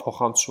մենք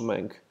փոխանցում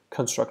ենք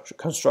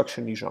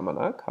construction-ի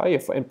ժամանակ, հա,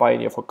 եւ այն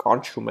պահին, երբ որ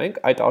կանչում ենք,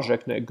 այդ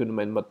արժեքները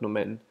գնում են մտնում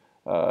են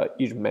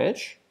իր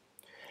մեջ։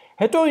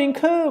 Հետո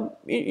ինքը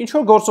ինչ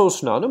որ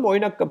գործողություն անում,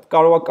 օրինակ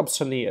կարող է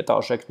կպցնի այդ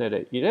արժեքները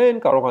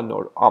իրեն, կարող է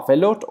նոր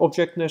ավելորդ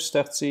օբյեկտներ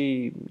ստեղծի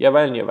եւ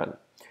այլն եւ այլն։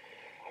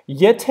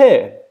 Եթե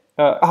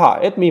ահա,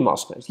 այդ մի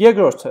մասն է։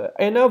 Երկրորդը,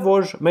 այնա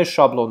որ մեր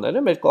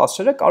շաբլոնները, մեր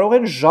կլասերը կարող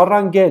են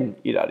ժառանգեն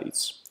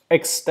իրարից,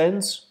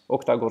 extends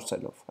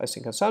օգտագործելով։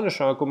 Այսինքն սա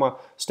նշանակում է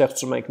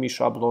ստեղծում ենք մի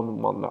շաբլոն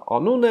ում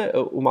անուն է,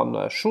 ում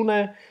անունը շուն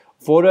է,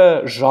 որը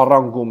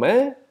ժառանգում է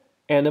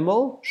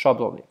animal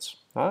շաբլոնից,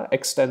 հա,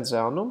 extends է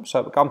անում,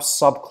 կամ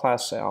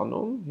subclass է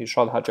անում,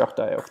 շատ հաճախ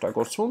դա է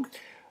օգտագործվում,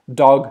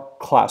 dog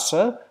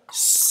class-ը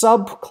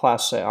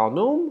subclass է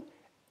անում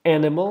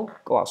animal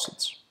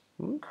class-ից։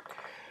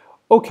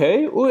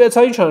 Okay, ու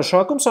դա ինչ է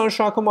նշանակում, սա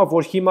նշանակում է,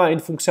 որ հիմա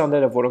այն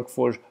ֆունկցիաները, որոնք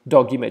որ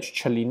dog-ի մեջ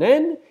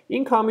չլինեն,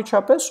 ինքը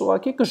անմիջապես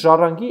ուղղակի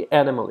կժառանգի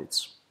animal-ից։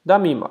 Դա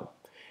մի բան։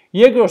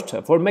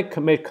 Երկրորդը, որ մենք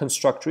մեր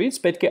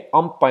constructor-ից պետք է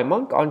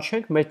անպայման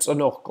կանչենք մեր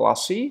ծնող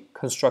class-ի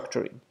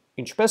constructor-ին։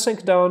 Ինչպես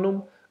ենք դա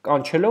անում,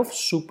 կանչելով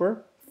super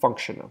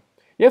function-ը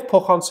եւ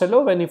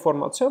փոխանցելով այն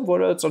ինֆորմացիան,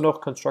 որը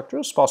ծնող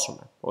constructor-ը սպասում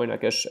է։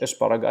 Օրինակ, այս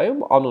բaragայում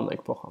անուն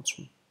ենք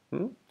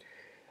փոխանցում։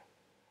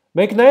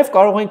 Մենք նաև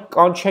կարող ենք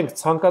կանչենք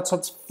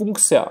ցանկացած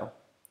ֆունկցիա,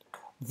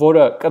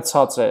 որը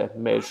կցած է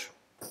մեր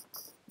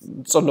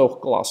ծնող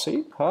կլասի,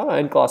 հա,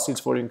 այն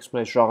կլասից, որ ինքս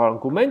մեջ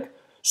ժառանգում ենք,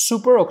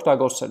 super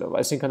օգտագործելով,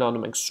 այսինքն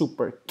անում ենք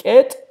super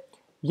get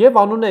եւ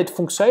անունը այդ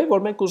ֆունկցիայի,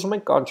 որ մենք ուզում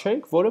ենք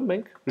կանչենք, որը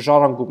մենք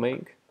ժառանգում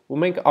ենք,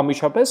 ու մենք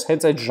ամիջապես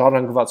հենց այդ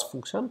ժառանգված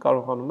ֆունկցիան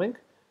կարողանում ենք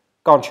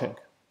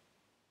կանչենք։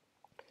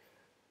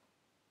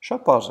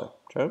 Շատ բարձ է,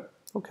 չէ՞։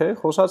 Okay,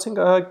 խոսացինք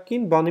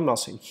ահագին բանի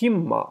մասին։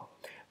 Հիմա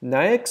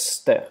նայեք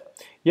ստեղ,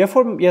 երբ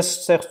որ ես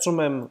ստեղծում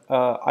եմ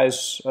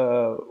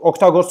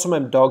օգտագործում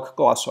եմ dog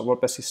class-ը,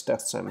 որպեսզի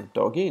ստեղծեմ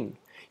dog-ին,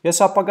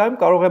 ես ապագայում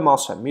կարող եմ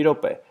ասեմ, մի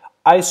րոպե,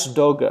 այս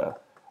dog-ը,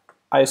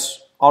 այս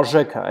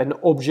արժեքը, այն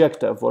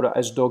օբյեկտը, որը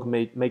այս dog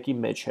մեկի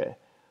մեջ է,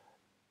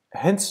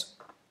 հենց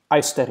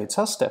այստեղից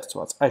է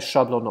ստեղծված, այս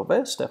շաբլոնով է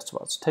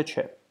ստեղծված, թե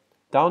չէ։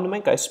 Դա անում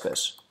ենք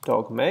այսպես,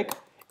 dog1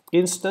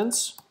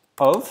 instance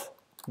of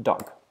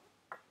dog։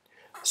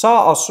 Սա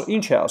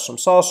ինչ է ասում,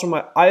 սա ասում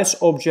է այս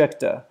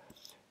օբյեկտը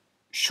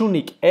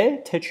շունիկ է,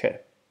 թե չէ։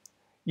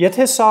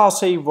 Եթե սա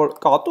ասեի, որ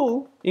կատու,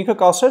 ինքը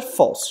կասեր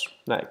false,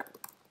 նայեք,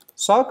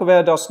 սա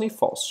կվերադասնի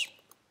false,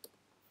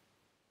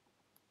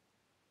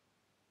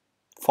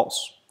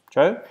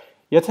 չէ։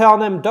 Եթե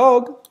անեմ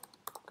dog,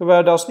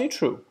 կվերադասնի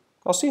true,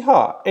 կասի հա,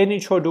 այն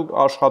ինչ որ դուք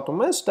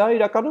աշխատում ես, դա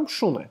իրականում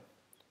շուն է։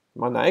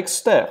 Հիմա նայեք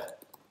ստեղ,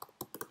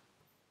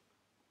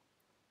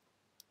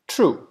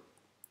 true։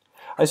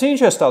 Այսինքն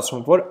ինչ է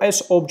ստացվում, որ այս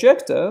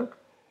օբյեկտը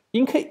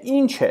ինքը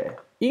ինչ է,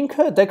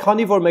 ինքը դե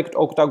քանի որ մենք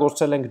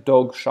օգտագործել ենք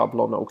dog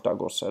շաբլոնը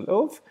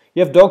օգտագործելով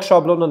եւ dog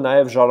շաբլոնը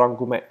նաեւ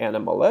ժառանգում է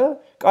animal-ը,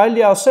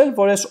 կարելի ասել,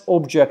 որ այս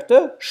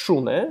օբյեկտը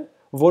շուն է,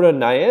 որը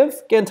նաեւ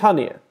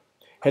կենդանի է։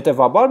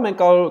 Հետևաբար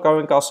մենք կարող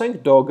ենք ասենք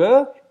dog-ը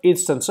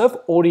instance-ով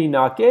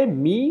օրինակ է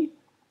մի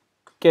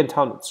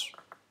կենդանուց։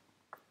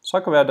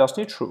 Սա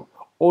կվերադասնի true։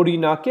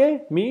 Օրինակ է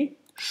մի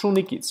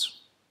շունիկից։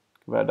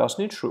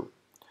 Կվերադասնի true։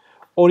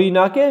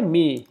 Օրինակ է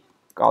մի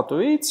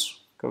կատուից,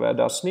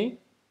 կվերադասնի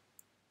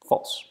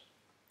false։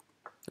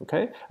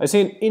 Okay?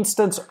 Այսինքն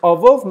instance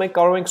of-ով մենք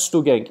կարող ենք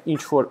ստուգենք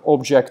ինչ որ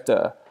օբյեկտը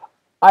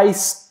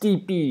այս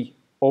տիպի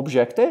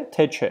օբյեկտ է,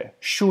 թե չէ,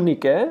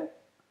 շունիկ է,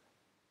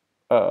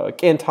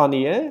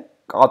 կենդանի է,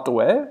 կատու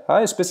է,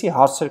 հա, այսպեսի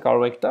հարցեր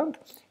կարող ենք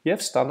տանք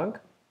եւ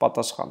ստանանք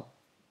պատասխան։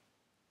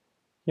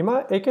 Հիմա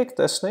եկեք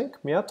տեսնենք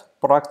մի հատ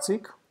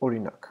պրակտիկ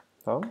օրինակ,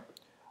 հա։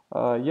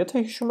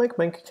 Եթե հիշում եք,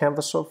 մենք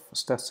canvas-ով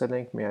ստեղծել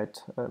ենք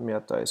մի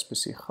հատ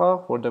այսպիսի խաղ,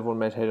 որտեղ որ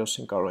մեր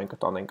հերոսին կարող ենք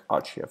տանենք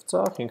աջ եւ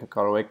ձախ, ինքը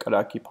կարող է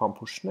կրակի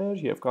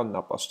փամփուշտներ եւ կան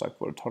նապաստակ,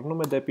 որը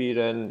թռնում է դեպի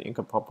իրեն,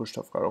 ինքը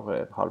փամփուշտով կարող է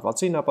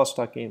հարվածի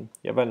նապաստակին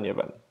եւ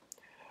այլն։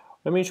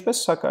 Ուրեմն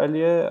ինչպես սա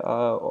կարելի է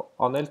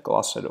անել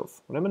կլասերով։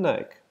 Ուրեմն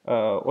նայեք,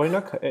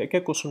 օրինակ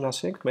եկեք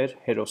ուսումնասիրենք մեր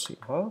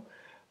հերոսին, հա։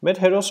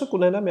 Մեր հերոսը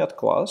կունենա մի հատ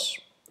կլաս,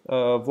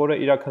 որը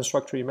իր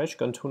constructor-ի մեջ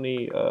կընդունի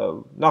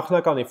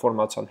նախնական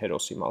ինֆորմացիան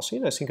հերոսի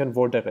մասին, այսինքն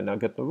որտեղ է նա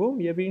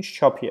գտնվում եւ ինչ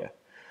չափի է։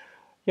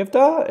 Եվ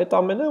դա այդ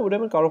ամենը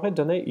ուրեմն կարող է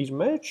դնել իր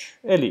մեջ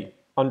էլի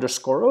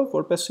underscore-ով,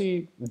 որպեսզի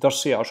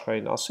դրսի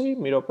աշխարհին ասի,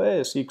 մի րոպե,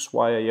 այս x,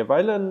 y-ը եւ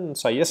այլն,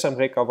 սա ես եմ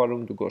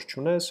ղեկավարում, դու գործ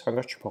չունես,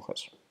 հանգած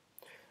չփոխես։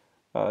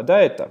 Դա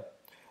է դա։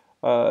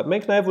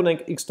 Մենք նաև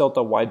ունենք x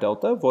delta y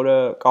delta, որը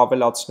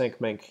կավելացնենք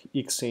մենք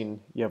x-ին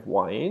եւ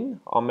y-ին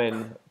ամեն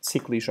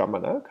ցիկլի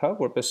ժամանակ, հա,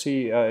 որպեսզի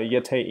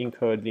եթե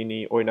ինքը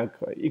լինի,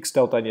 օրինակ x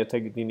delta-ն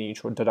եթե լինի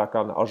ինչ-որ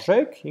դրական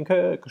արժեք, ինքը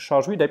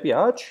կշարժվի դեպի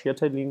աջ,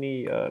 եթե լինի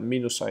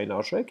մինուսային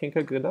արժեք,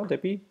 ինքը կգնա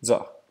դեպի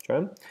ձախ,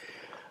 չէ՞։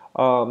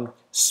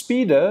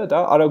 Speed-ը դա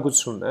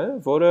արագությունն է,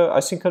 որը,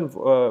 այսինքն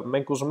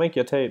մենք ուզում ենք,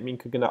 եթե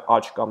ինքը գնա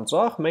աջ կամ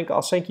ձախ, մենք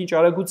ասենք ինչ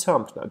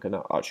արագությամբ նա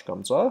գնա աջ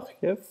կամ ձախ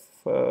եւ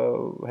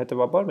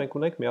հետևաբար մենք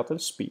ունենք մի հատ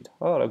speed,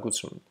 հա,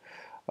 արագություն։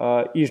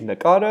 Իր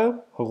նկարը,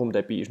 հղում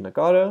դեպի իր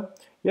նկարը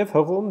եւ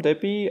հղում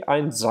դեպի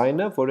այն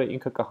ձայնը, որը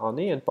ինքը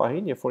կհանի այն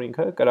պահին, երբ որ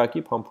ինքը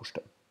կրակի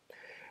փամփուշտ է։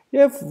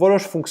 Եվ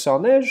որոշ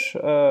ֆունկցիաներ,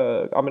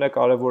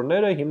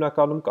 ամենակարևորները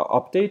հիմնականում կա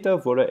update-ը,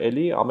 որը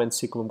էլի ամեն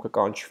ցիկլում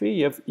կկանչվի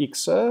եւ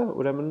x-ը,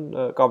 ուրեմն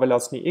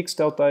կավելացնի x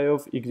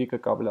delta-ով, y-ը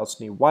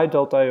կավելացնի y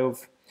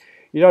delta-ով։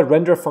 Իր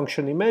render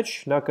function-ի մեջ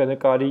նա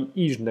կնկարի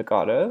իր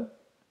նկարը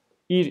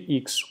իր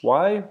x,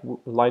 y,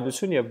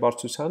 լայնություն եւ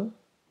բարձրության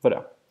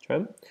վրա, չէ՞։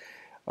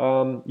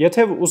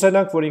 Եթե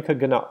ուզենանք, որ ինքը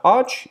գնա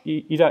աջ,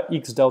 իր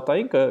x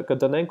delta-ին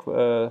կդնենք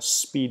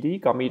speed-ի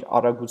կամ իր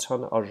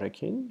արագության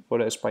արժեքին,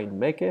 որը այս բան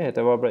 1 է,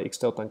 հետեւաբար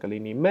x delta-ն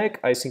կլինի 1,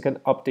 այսինքն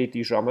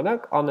update-ի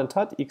ժամանակ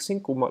անընդհատ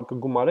x-ին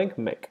կգումարենք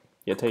 1,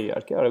 եթե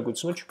իհարկե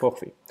արագությունը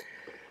չփոխվի։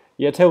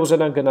 Եթե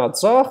ուզենանք գնա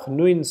ձախ,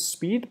 նույն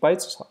speed,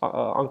 բայց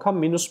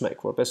անգամ -1,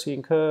 որպեսզի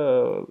ինքը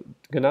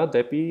գնա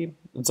դեպի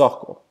ձախ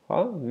կողմ,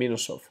 հա,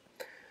 մինուսով։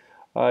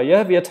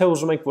 Եվ եթե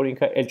ուզում ենք, որ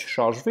ինքը էլ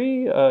չշարժվի,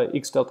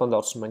 x delta-ն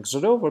դարձնում ենք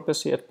 0,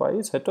 որպեսզի այդ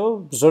պայից հետո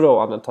 0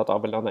 անընդհատ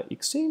ավելանա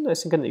x-ին,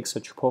 այսինքն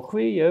x-ը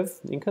չփոխվի եւ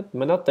ինքը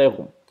մնա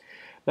տեղում։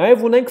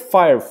 Նաեւ ունենք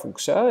fire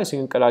ֆունկցիա,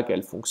 այսինքն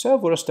կրակել ֆունկցիա,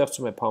 որը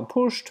ստեղծում է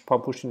փամփուշտ,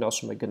 փամփուշտին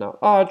ասում է գնա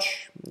աջ,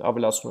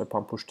 ավելացնում է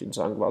փամփուշտի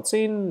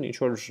զանգվածին, ինչ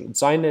որ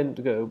ձայն է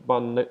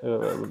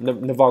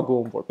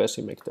նվագում,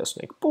 որպեսզի մենք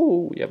տեսնենք պու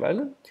եւ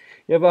այլն։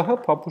 Եվ ահա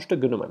փամփուշտը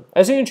գնում է։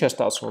 Այսինքն ինչ է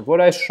ստացվում,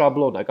 որ այս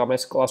շաբլոնը կամ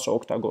այս կլասը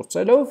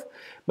օգտագործելով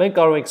մենք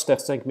կարող ենք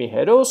ստեղծենք մի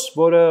հերոս,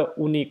 որը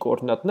ունի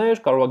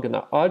կոորդինատներ, կարող է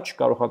գնա աջ,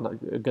 կարող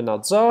է գնա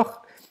ձախ,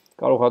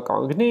 կարող է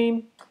կանգնի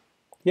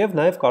եւ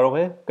նաեւ կարող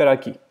է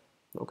կրակի,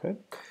 okay։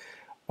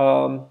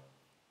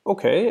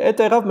 Okay,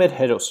 այդ եղավ մեր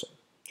հերոսը,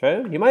 չէ՞։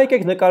 Հիմա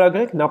եկեք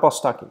նկարագրենք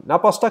նապաստակին։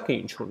 Նապաստակը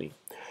ինչ ունի։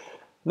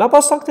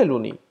 Նապաստակն էլ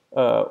ունի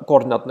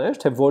կոորդինատներ,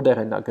 թե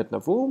որտեղ է նա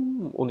գտնվում,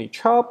 ունի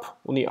չափ,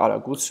 ունի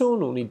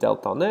արագություն, ունի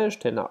դելտաներ,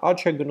 թե նա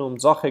աջ է գնում,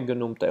 ձախ է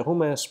գնում,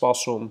 տեղում է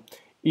սպասում,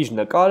 իր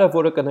նկարը,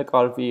 որը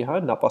կնկարվի, հա,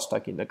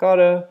 նապաստակի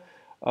նկարը,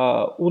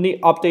 ունի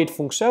update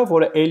ֆունկցիա,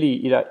 որը էլի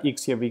իր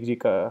x եւ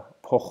y-ը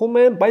փոխում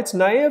է, բայց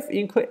նաև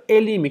ինքը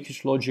էլի մի քիչ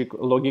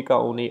լոգիկա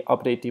ունի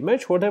update-ի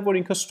մեջ, որտեղ որ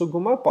ինքը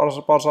ստուգում է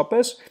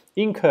պարզապես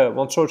ինքը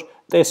ոնց որ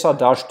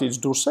տեսադաշտից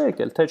դուրս է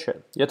եկել, թե չէ։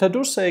 Եթե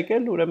դուրս է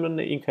եկել,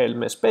 ուրեմն ինքը էլ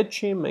մեզ պետք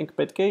չի, մենք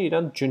պետք է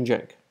իրան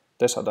ջնջենք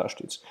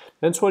տեսադաշտից։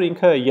 Հենց որ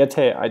ինքը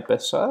եթե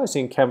այդպես է,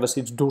 այսինքն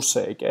canvas-ից դուրս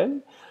է եկել,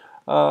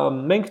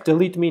 մենք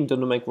delete mean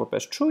դնում ենք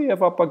որպես true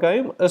եւ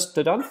ապագայում ըստ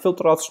դրան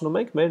ֆիլտրացնում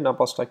ենք մեր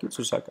նապաստակի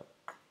ցուցակը։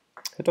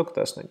 Հետո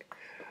կտեսնենք։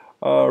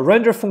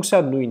 Render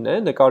ֆունկցիան նույնն է,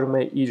 նկարում է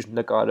իր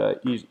նկարը,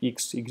 իր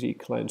x, y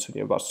լայնություն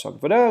եւ բարձրության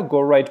վրա,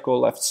 go right, go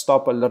left,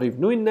 stop-ը լրիվ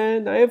նույնն է,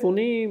 նաեւ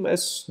ունի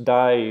այս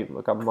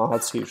die կամ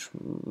մահացիր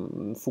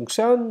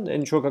ֆունկցիան,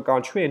 ինչ որ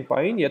կկանչվի այն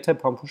պահին, եթե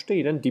փամփուշտը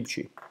իրեն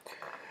դիպչի։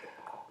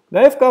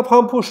 Նաեւ կա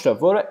փամփուշտը,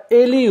 որը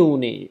էլի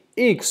ունի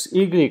x,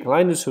 y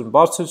լայնություն,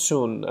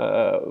 բարձրություն,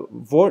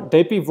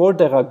 դեպի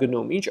որտեղ է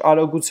գնում, ինչ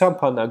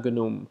արագությամբ է նա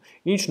գնում,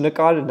 ինչ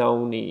նկարն է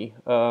ունի,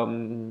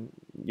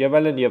 եւ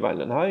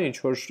այլն, հա, ինչ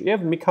որ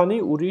եւ մի քանի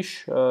ուրիշ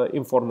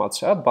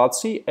ինֆորմացիա,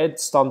 բացի այդ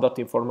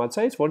ստանդարտ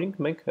ինֆորմացիայից, որին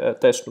մենք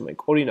տեսնում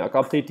ենք։ Օրինակ,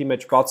 update-ի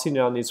մեջ բացի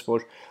նրանից,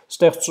 որ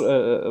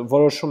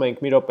որոշում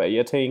ենք մի րոպե,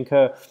 եթե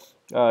ինքը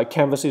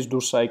canvas-ից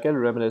դուրս է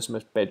եկել, ուրեմն այս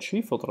մեր պետք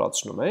չի,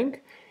 ֆիլտրացնում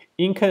ենք։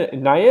 Ինքը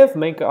նաև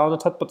մենք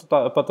անընդհատ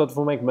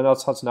պատտվում ենք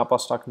մնացած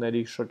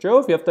նապաստակների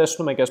շրջով եւ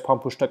տեսնում ենք այս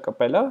փամփուշտը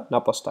կպել է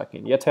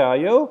նապաստակին։ Եթե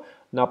այո,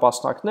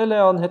 նապաստակն էլ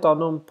է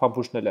անհետանում,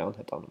 փամփուշտն էլ է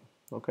անհետանում,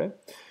 okay։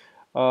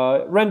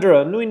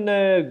 Render-ը նույնն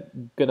է,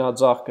 գնա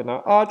ձախ, գնա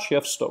աջ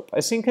եւ stop։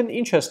 Այսինքն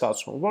ինչ է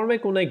ստացվում, որ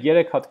մենք ունենք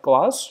 3 հատ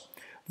class,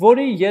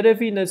 որի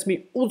երևի նենց մի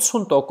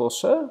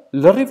 80%-ը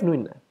լրիվ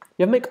նույնն է։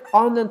 Եվ մենք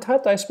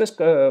անընդհատ այսպես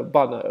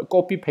բանը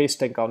copy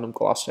paste ենք անում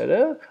կլասերը,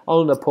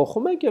 անունը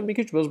փոխում ենք եւ մի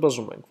քիչ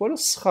բզբզում ենք, որը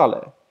սխալ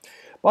է։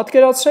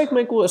 Պատկերացրեք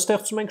մենք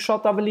ստեղծում ենք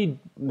շատ ավելի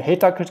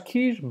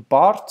հետաքրքիր,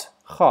 բարդ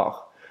խաղ,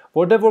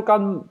 որտեղ որ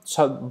կան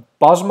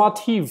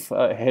բազմաթիվ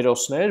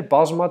հերոսներ,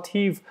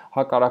 բազմաթիվ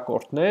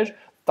հակառակորդներ,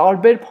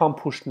 տարբեր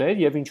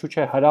փամփուշտներ եւ ինչու՞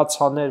 չէ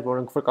հրացաներ,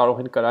 որոնք որ կարող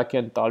են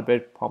կրակեն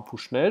տարբեր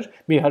փամփուշտներ,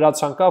 մի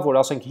հրացան կա, որ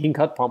ասենք 5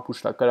 հատ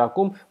փամփուշտ է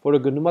կրակում,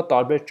 որը գնում է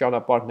տարբեր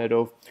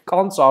ճանապարհներով,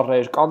 կան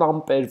ծառեր, կան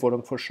ամպեր,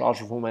 որոնք որ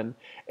շարժվում են։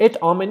 Այդ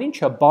ամեն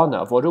ինչը բան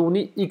է, որը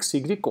ունի x,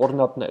 y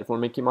կոորդինատներ,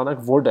 որ մենք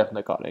իմանանք որտեղ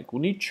նկարենք,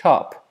 ունի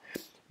չափ։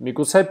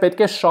 Միգուցե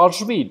պետք է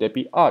շարժվի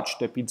դեպի աջ,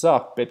 դեպի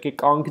ձախ, պետք է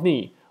կանգնի,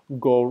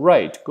 go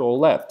right, go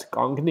left,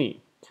 կանգնի։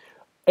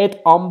 Այդ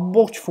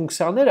ամբողջ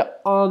ֆունկցիաները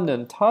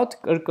անընդհատ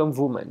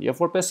կրկնվում են,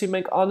 եւ որպեսզի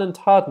մենք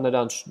անընդհատ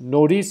նրանց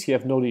նորից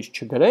եւ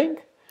նորից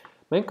չգրենք,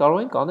 մենք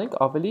կարող ենք անենք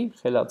ավելի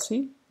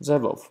խելացի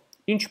ձևով։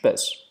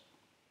 Ինչպես։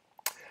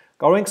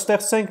 Կարող ենք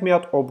ստեղծենք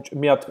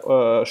մի հատ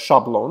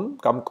շաբլոն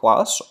կամ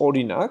class,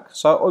 օրինակ,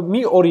 սա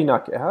մի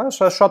օրինակ է, հա,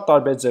 սա շատ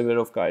տարբեր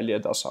ձևերով կարելի է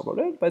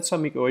դասավորել, բայց սա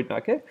մի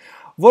օրինակ է,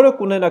 որը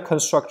կունենա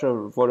constructor,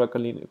 որը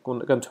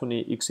կընդունի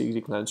x,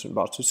 y նայություն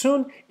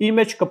բարձրություն, իր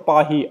մեջ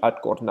կպահի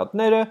այդ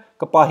կոորդինատները,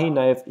 կպահի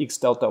նաև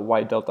x delta,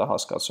 y delta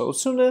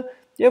հասկացությունը,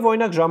 եւ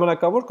օրինակ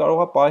ժամանակավոր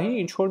կարող է պահի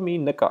ինչ որ մի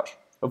նկար,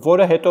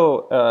 որը հետո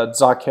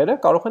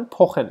ձագերը կարող են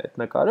փոխեն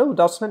այդ նկարը ու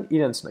դարձնեն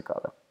իրենց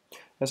նկարը։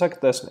 Հեսա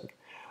կտեսնենք։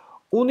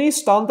 Ունի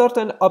standard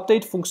and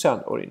update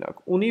ֆունկցիան, օրինակ,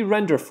 ունի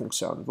render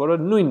ֆունկցիան, որը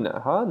նույնն է,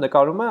 հա,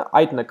 նկարում է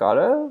այդ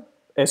նկարը,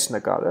 S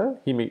նկարը,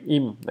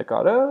 իմ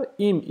նկարը,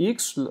 իմ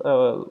x,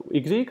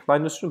 y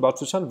լայնություն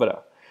բարձրության վրա։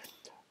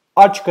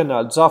 Աջ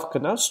գնալ, ձախ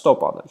գնալ,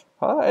 stop անել,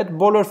 հա, այդ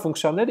բոլոր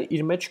ֆունկցիաները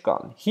իր մեջ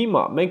կան։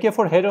 Հիմա մենք երբ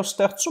որ հերոս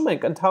ստեղծում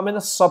ենք,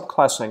 ընդհանրապես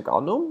subclass ենք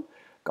անում,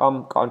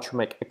 կամ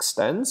կանչում ենք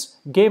extends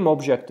game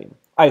object-ին։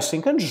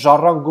 Այսինքն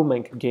ժառանգում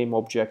ենք game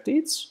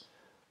object-ից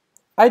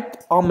այդ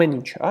ամեն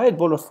ինչը, այդ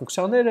բոլոր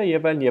ֆունկցիաները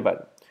եւ այլն եւ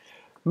այլն։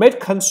 Մեր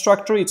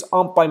constructor-ից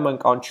անպայման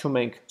կանչում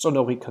ենք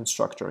ծնողի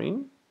constructor-ին,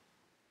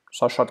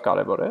 սա շատ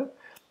կարևոր է,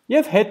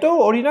 եւ հետո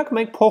օրինակ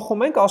մենք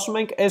փոխում ենք, ասում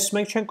ենք, այս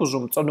մենք չենք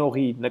ուզում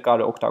ծնողի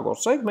նկարը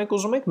օգտագործենք, մենք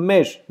ուզում ենք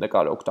մեր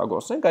նկարը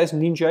օգտագործենք, այս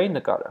նինջայի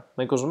նկարը։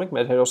 Մենք ուզում ենք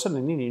մեր հերոսը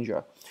լինի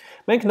նինջա։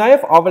 Մենք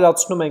նաեւ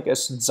ավելացնում ենք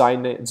այս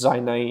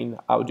ձայնային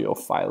audio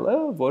file-ը,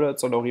 որը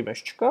ծնողի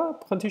մեջ չկա,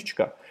 խնդիր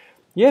չկա։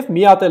 Եվ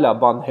միատել է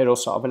բան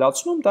հերոսը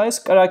ավելացնում, դա է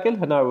կրակել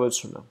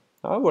հնարավորությունը,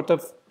 հա,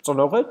 որտեվ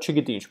ծնողը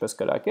չգիտի ինչպես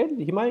կրակել,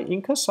 հիմա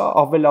ինքը սա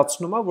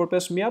ավելացնում է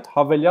որպես մի հատ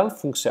հավելյալ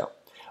ֆունկցիա։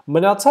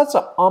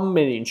 Մնացածը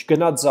ամեն ինչ,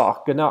 գնա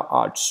ձախ, գնա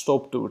աջ,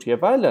 stop դուր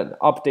եւ այլն,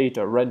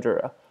 update-ը,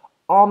 render-ը,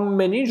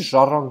 ամեն ինչ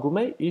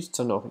ժառանգում է իր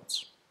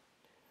ծնողից։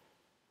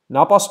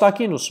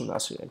 Նապաստակին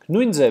ուսումնասիրենք։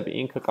 Նույն ձևի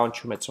ինքը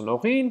կանչում է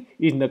ծնողին,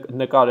 իր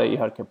նկարը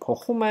իհարկե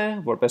փոխում է,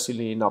 որպեսզի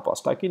լինի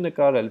նապաստակի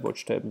նկար, այլ ոչ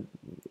թե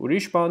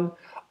ուրիշ բան։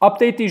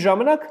 Update-ի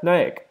ժամանակ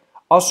նայեք,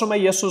 ասում է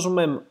ես ուզում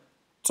եմ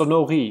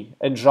ծնողի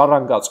այն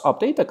ժառանգած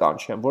update-ը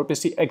կանչեմ,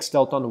 որպեսզի x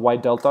delta-ն, y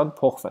delta-ն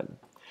փոխվեն։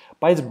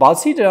 Բայց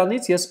բացի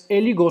դրանից ես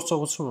էլի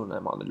գործողություն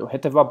ունեմ անելու։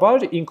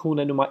 Հետևաբար ինքը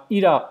ունենում է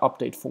իր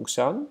update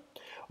ֆունկցիան,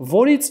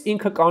 որից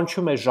ինքը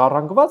կանչում է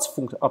ժառանգված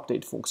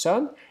update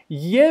ֆունկցիան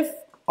եւ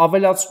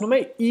ավելացնում է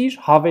իր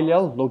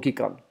հավելյալ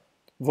լոգիկան,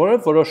 որը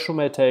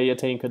որոշում է թե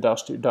եթե ինքը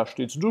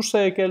դաշտից դուրս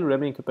է եկել,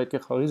 ուրեմն ինքը պետք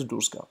է խաղից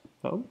դուրս գա,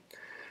 հա։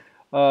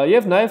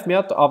 Եվ նաև մի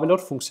հատ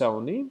ավելորդ ֆունկցիա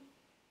ունի,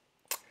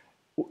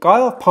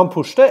 կարող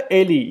փամփուշտը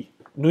էլի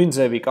նույն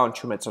ձևի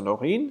կանչում է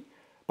ծնողին,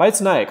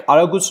 բայց նայեք,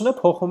 արագությունը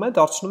փոխում է,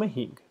 դարձնում է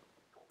 5։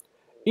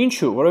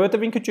 Ինչու՞,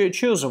 որովհետև ինքը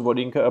չի ուզում, որ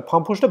ինքը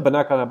փամփուշտը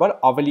բնականաբար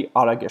ավելի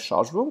արագ է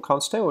շարժվում,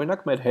 քան թե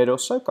օրինակ մեր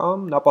հերոսը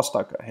կամ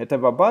նապաստակը։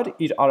 Հետևաբար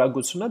իր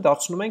արագությունը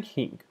դարձնում ենք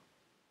 5։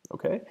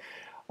 Okay.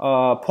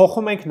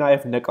 Փոխում ենք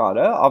նաև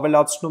նկարը,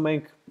 ավելացնում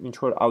ենք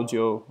ինչ-որ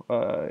audio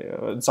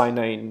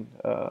ձայնային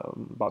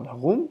բան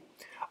հղում,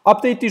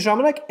 update-ի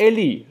ժամանակ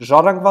էլի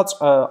ժառանգված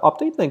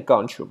update-ն ենք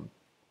կանչում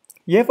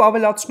եւ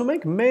ավելացնում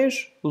ենք մեր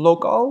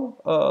local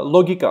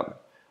լոգիկան,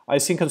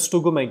 այսինքն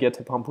ստուգում ենք,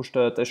 եթե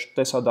փամփուշտը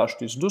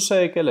տեսադաշտից դուրս է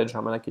եկել, այդ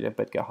ժամանակ իրեն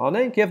պետք է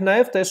հանենք եւ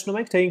նաև տեսնում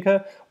ենք, թե ինքը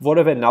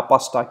որևէ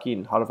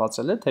նապաստակին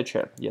հարվածել է, թե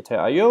չէ,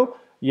 եթե այո,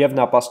 եւ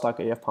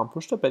նապաստակը եւ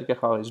փամփուշտը պետք է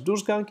խաղից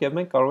դուրս գանք եւ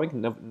մենք կարող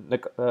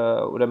ենք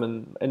ուրեմն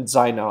այն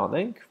ձայնը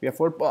անենք,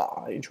 երբ որ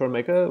ինչ որ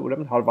մեկը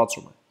ուրեմն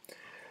հարվածում է։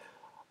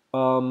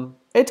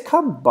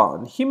 Այդքան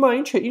բան, հիմա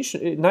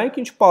նայեք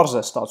ինչ պարզ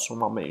է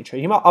ստացվում ամեն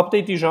ինչը։ Հիմա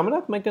update-ի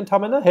ժամանակ մենք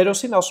ընդհանրապես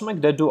հերոսին ասում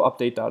ենք դե դու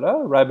update արա,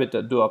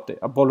 rabbit-ը դու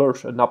update,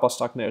 բոլոր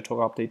նապաստակները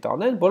թող update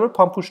անեն, բոլոր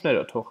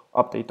փամփուշտները թող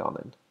update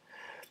անեն։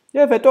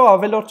 Եվ հետո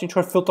ավելորդ ինչ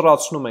որ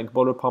ֆիլտրացնում ենք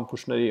բոլոր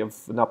փամփուշտները եւ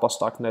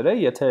նապաստակները,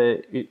 եթե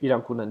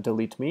իրանք ունեն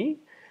delete me,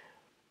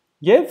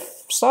 եւ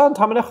սա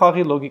ընդհանրապես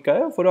խաղի լոգիկա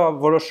է, որը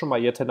որոշում է,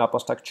 եթե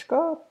նապաստակ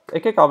չկա,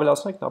 եկեք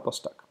ավելացնենք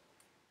նապաստակ։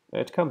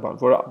 Այդքան բան,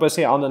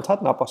 որովհետեւ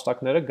անընդհատ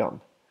նապաստակները կան։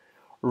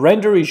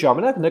 Render-ի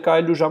ժամանակ,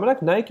 նկարելու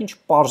ժամանակ նայեք ինչ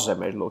պարզ է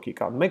մեր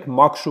լոգիկան։ Մենք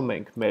մաքրում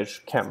ենք մեր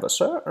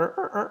canvas-ը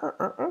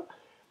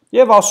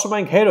եւ ասում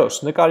ենք հերոս,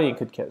 նկարի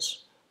ինքդ քեզ։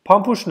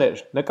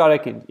 Փամփուշտներ,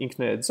 նկարեք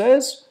ինքներդ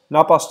ձեզ,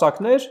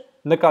 նապաստակներ,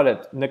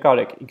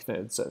 նկարեք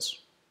ինքներդ ձեզ։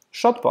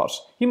 Շատ բարձ։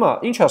 Հիմա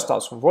ինչ է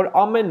ստացվում, որ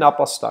ամեն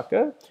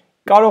նապաստակը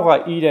կարող է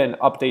իրեն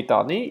update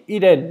անի,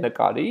 իրեն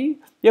նկարի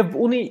եւ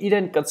ունի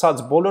իրեն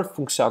կցած բոլոր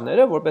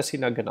ֆունկցիաները, որպեսզի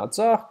նա գնա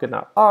ձախ,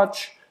 գնա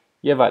աջ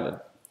եւ այլն։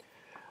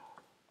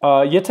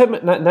 Եթե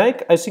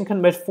նայեք,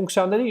 այսինքն մեր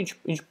ֆունկցիաները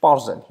ինչ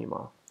պարզ են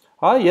հիմա։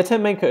 Հա, եթե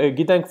մենք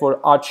գիտենք, որ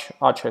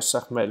աջ է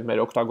սեղմել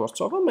մեր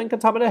օգտագործողը, մենք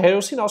ընդհանրապես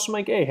հերոսին ասում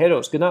ենք, «Էй,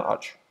 հերոս, գնա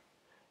աջ»։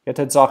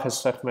 Եթե ձախ է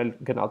սեղմել,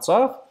 գնա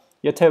ձախ,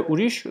 եթե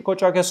ուրիշ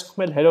կոճակ է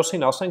սեղմել,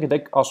 հերոսին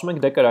ասում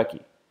ենք դե կրակի։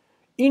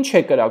 Ինչ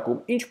է կրակում,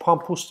 ինչ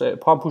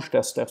փամփուշտ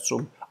է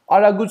ստեղծում,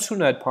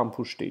 արագությունը այդ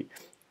փամփուշտի,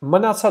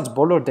 մնացած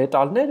բոլոր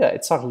դետալները,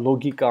 այդ սաղ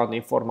լոգիկան,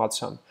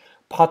 ինֆորմացիան,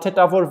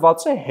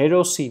 փաթեթավորված է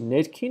հերոսի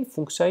ներքին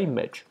ֆունկցիայի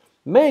մեջ։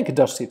 Մենք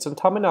դրսից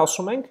ընդհանրապես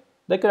ասում ենք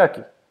դե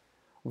կրակի։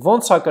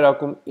 Ոնց է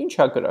կրակում, ինչ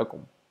է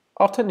կրակում,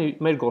 արդեն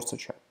մեր գործը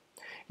չէ։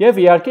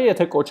 Եվ իհարկե,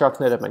 եթե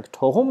կոճակները մենք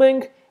թողում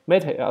ենք,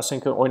 մեր,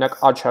 ասենք, օրինակ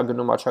աչա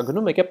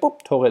գնում, եկե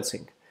պոպ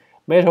թողեցինք։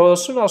 Մեր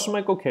հորոսուն ասում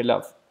ենք, օքեյ,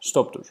 լավ,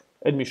 ստոպ դուր,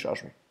 այդ մի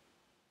շարժում։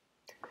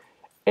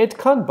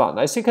 Այդքան բան,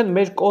 այսինքն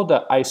մեր կոդը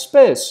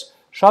այսպես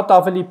շատ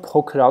ավելի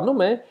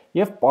փոքրանում է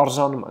եւ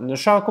պարզանում է։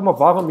 Նշանակում է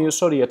վաղը մյուս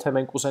օրը, եթե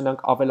մենք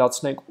ուզենանք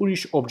ավելացնենք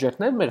ուրիշ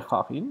օբյեկտներ մեր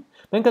խաղին,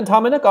 մենք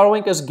ընդհանրապես կարող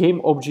ենք այս game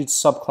object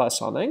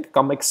subclass անենք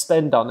կամ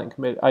extend անենք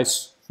մեր այս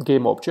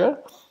game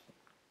object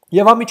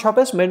եւ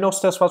ամիջապես մեր նոր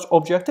ստեղծված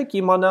օբյեկտը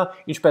կիմանա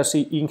ինչպես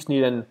ինքն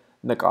իրեն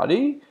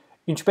նկարի,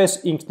 ինչպես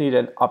ինքն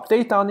իրեն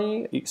update անի,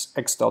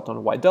 x delta-ն,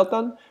 y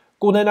delta-ն,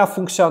 կունենա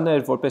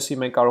ֆունկցիաներ, որպեսզի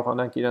մենք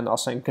կարողանանք իրեն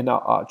ասենք գնա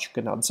աջ,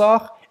 գնա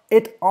ձախ,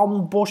 այդ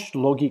ամբողջ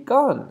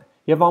լոգիկան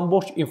եւ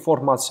ամբողջ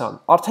ինֆորմացիան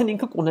արդեն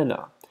ինքը կունենա։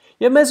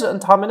 Եվ մեզ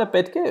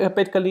ընդհանրապես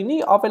պետք է լինի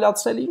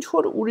ավելացնել ինչ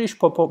որ ուրիշ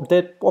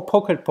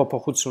փոքր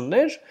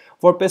փոփոխություններ,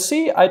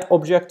 որպեսզի այդ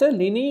օբյեկտը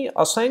լինի,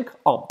 ասենք,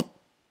 amp,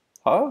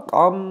 հա,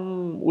 կամ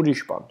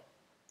ուրիշ բան։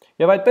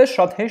 Եվ այդպես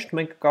շատ հեշտ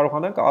մենք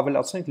կարողանանք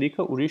ավելացնել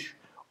լիքը ուրիշ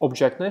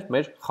օբյեկտներ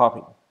մեր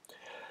խաղին։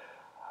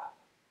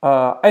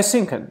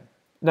 Այսինքն,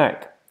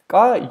 նայեք,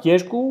 կա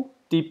երկու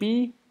տիպի,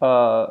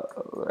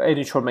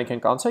 այդ ինչ որ մենք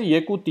ենք անցել,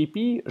 երկու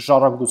տիպի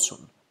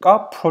ժառանգություն։ Կա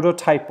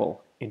prototypal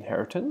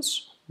inheritance,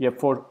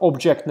 երբ որ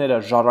օբյեկտները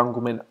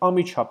ժառանգում են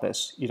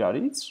ամիջապես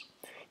իրարից,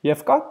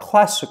 եւ կա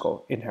classical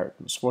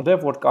inheritance,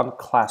 որտեղ որ կան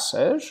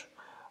class-եր,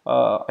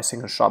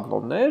 այսինքն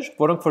շաբլոններ,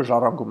 որոնք որ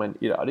ժառանգում են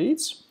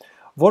իրարից,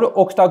 որը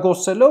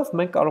օգտագործելով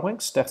մենք կարող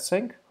ենք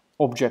ստեղծենք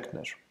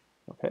օբյեկտներ,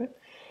 okay?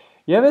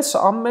 Եվ այս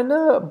ամենը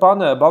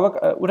բանը,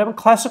 ուրեմն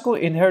classical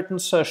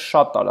inheritance-ը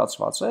շատ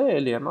տարածված է,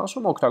 էլի եմ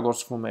ասում,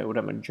 օգտագործվում է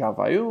ուրեմն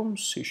Java-ում,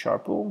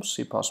 C#-ում,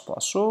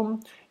 C++-ում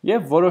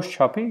եւ որոշ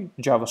չափի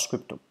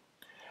JavaScript-ում։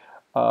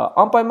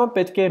 Անպայման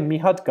պետք է մի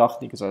հատ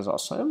գաղտնիք ձեզ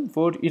ասեմ,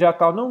 որ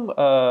իրականում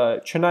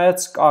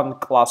չնայած կան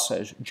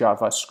կլասեր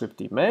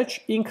JavaScript-ի մեջ,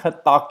 ինքը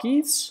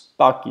տակից,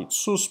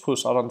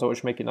 սուս-փուս առանց ոչ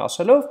մեկին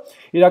ասելով,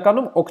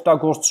 իրականում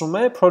օգտագործում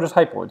է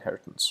prototypal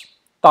inheritance,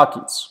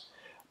 տակից։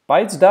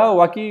 Բայց դա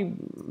ուղղակի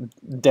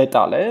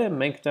դետալ է,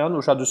 մենք նրան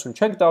ուշադրություն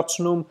չենք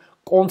դարձնում,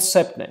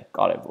 կոնցեպտն է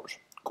կարևոր։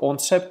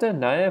 Կոնցեպտը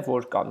նա է,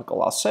 որ կան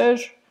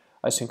կլասեր,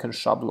 այսինքն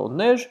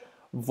շաբլոններ,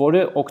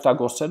 որը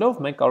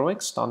օգտագործելով մենք կարող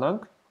ենք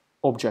ստանանք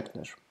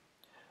օբյեկտներ։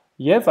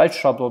 Եվ այդ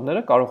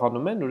շաբլոնները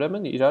կարողանում են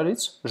ուրեմն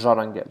իրարից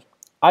ժառանգել։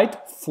 Այդ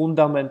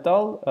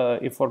ֆունդամենտալ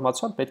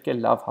ինֆորմացիան պետք է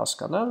լավ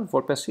հասկանալ,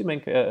 որպեսզի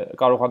մենք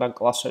կարողանանք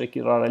կլասերը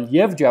կիրառել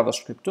եւ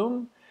JavaScript-ում,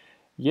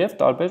 եւ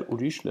տարբեր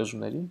ուրիշ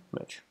լեզուների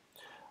մեջ։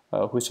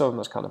 Հույսով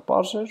եմ այսքանը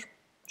պարզ էր,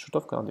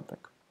 շուտով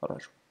կհանդիպենք,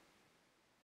 առաջ։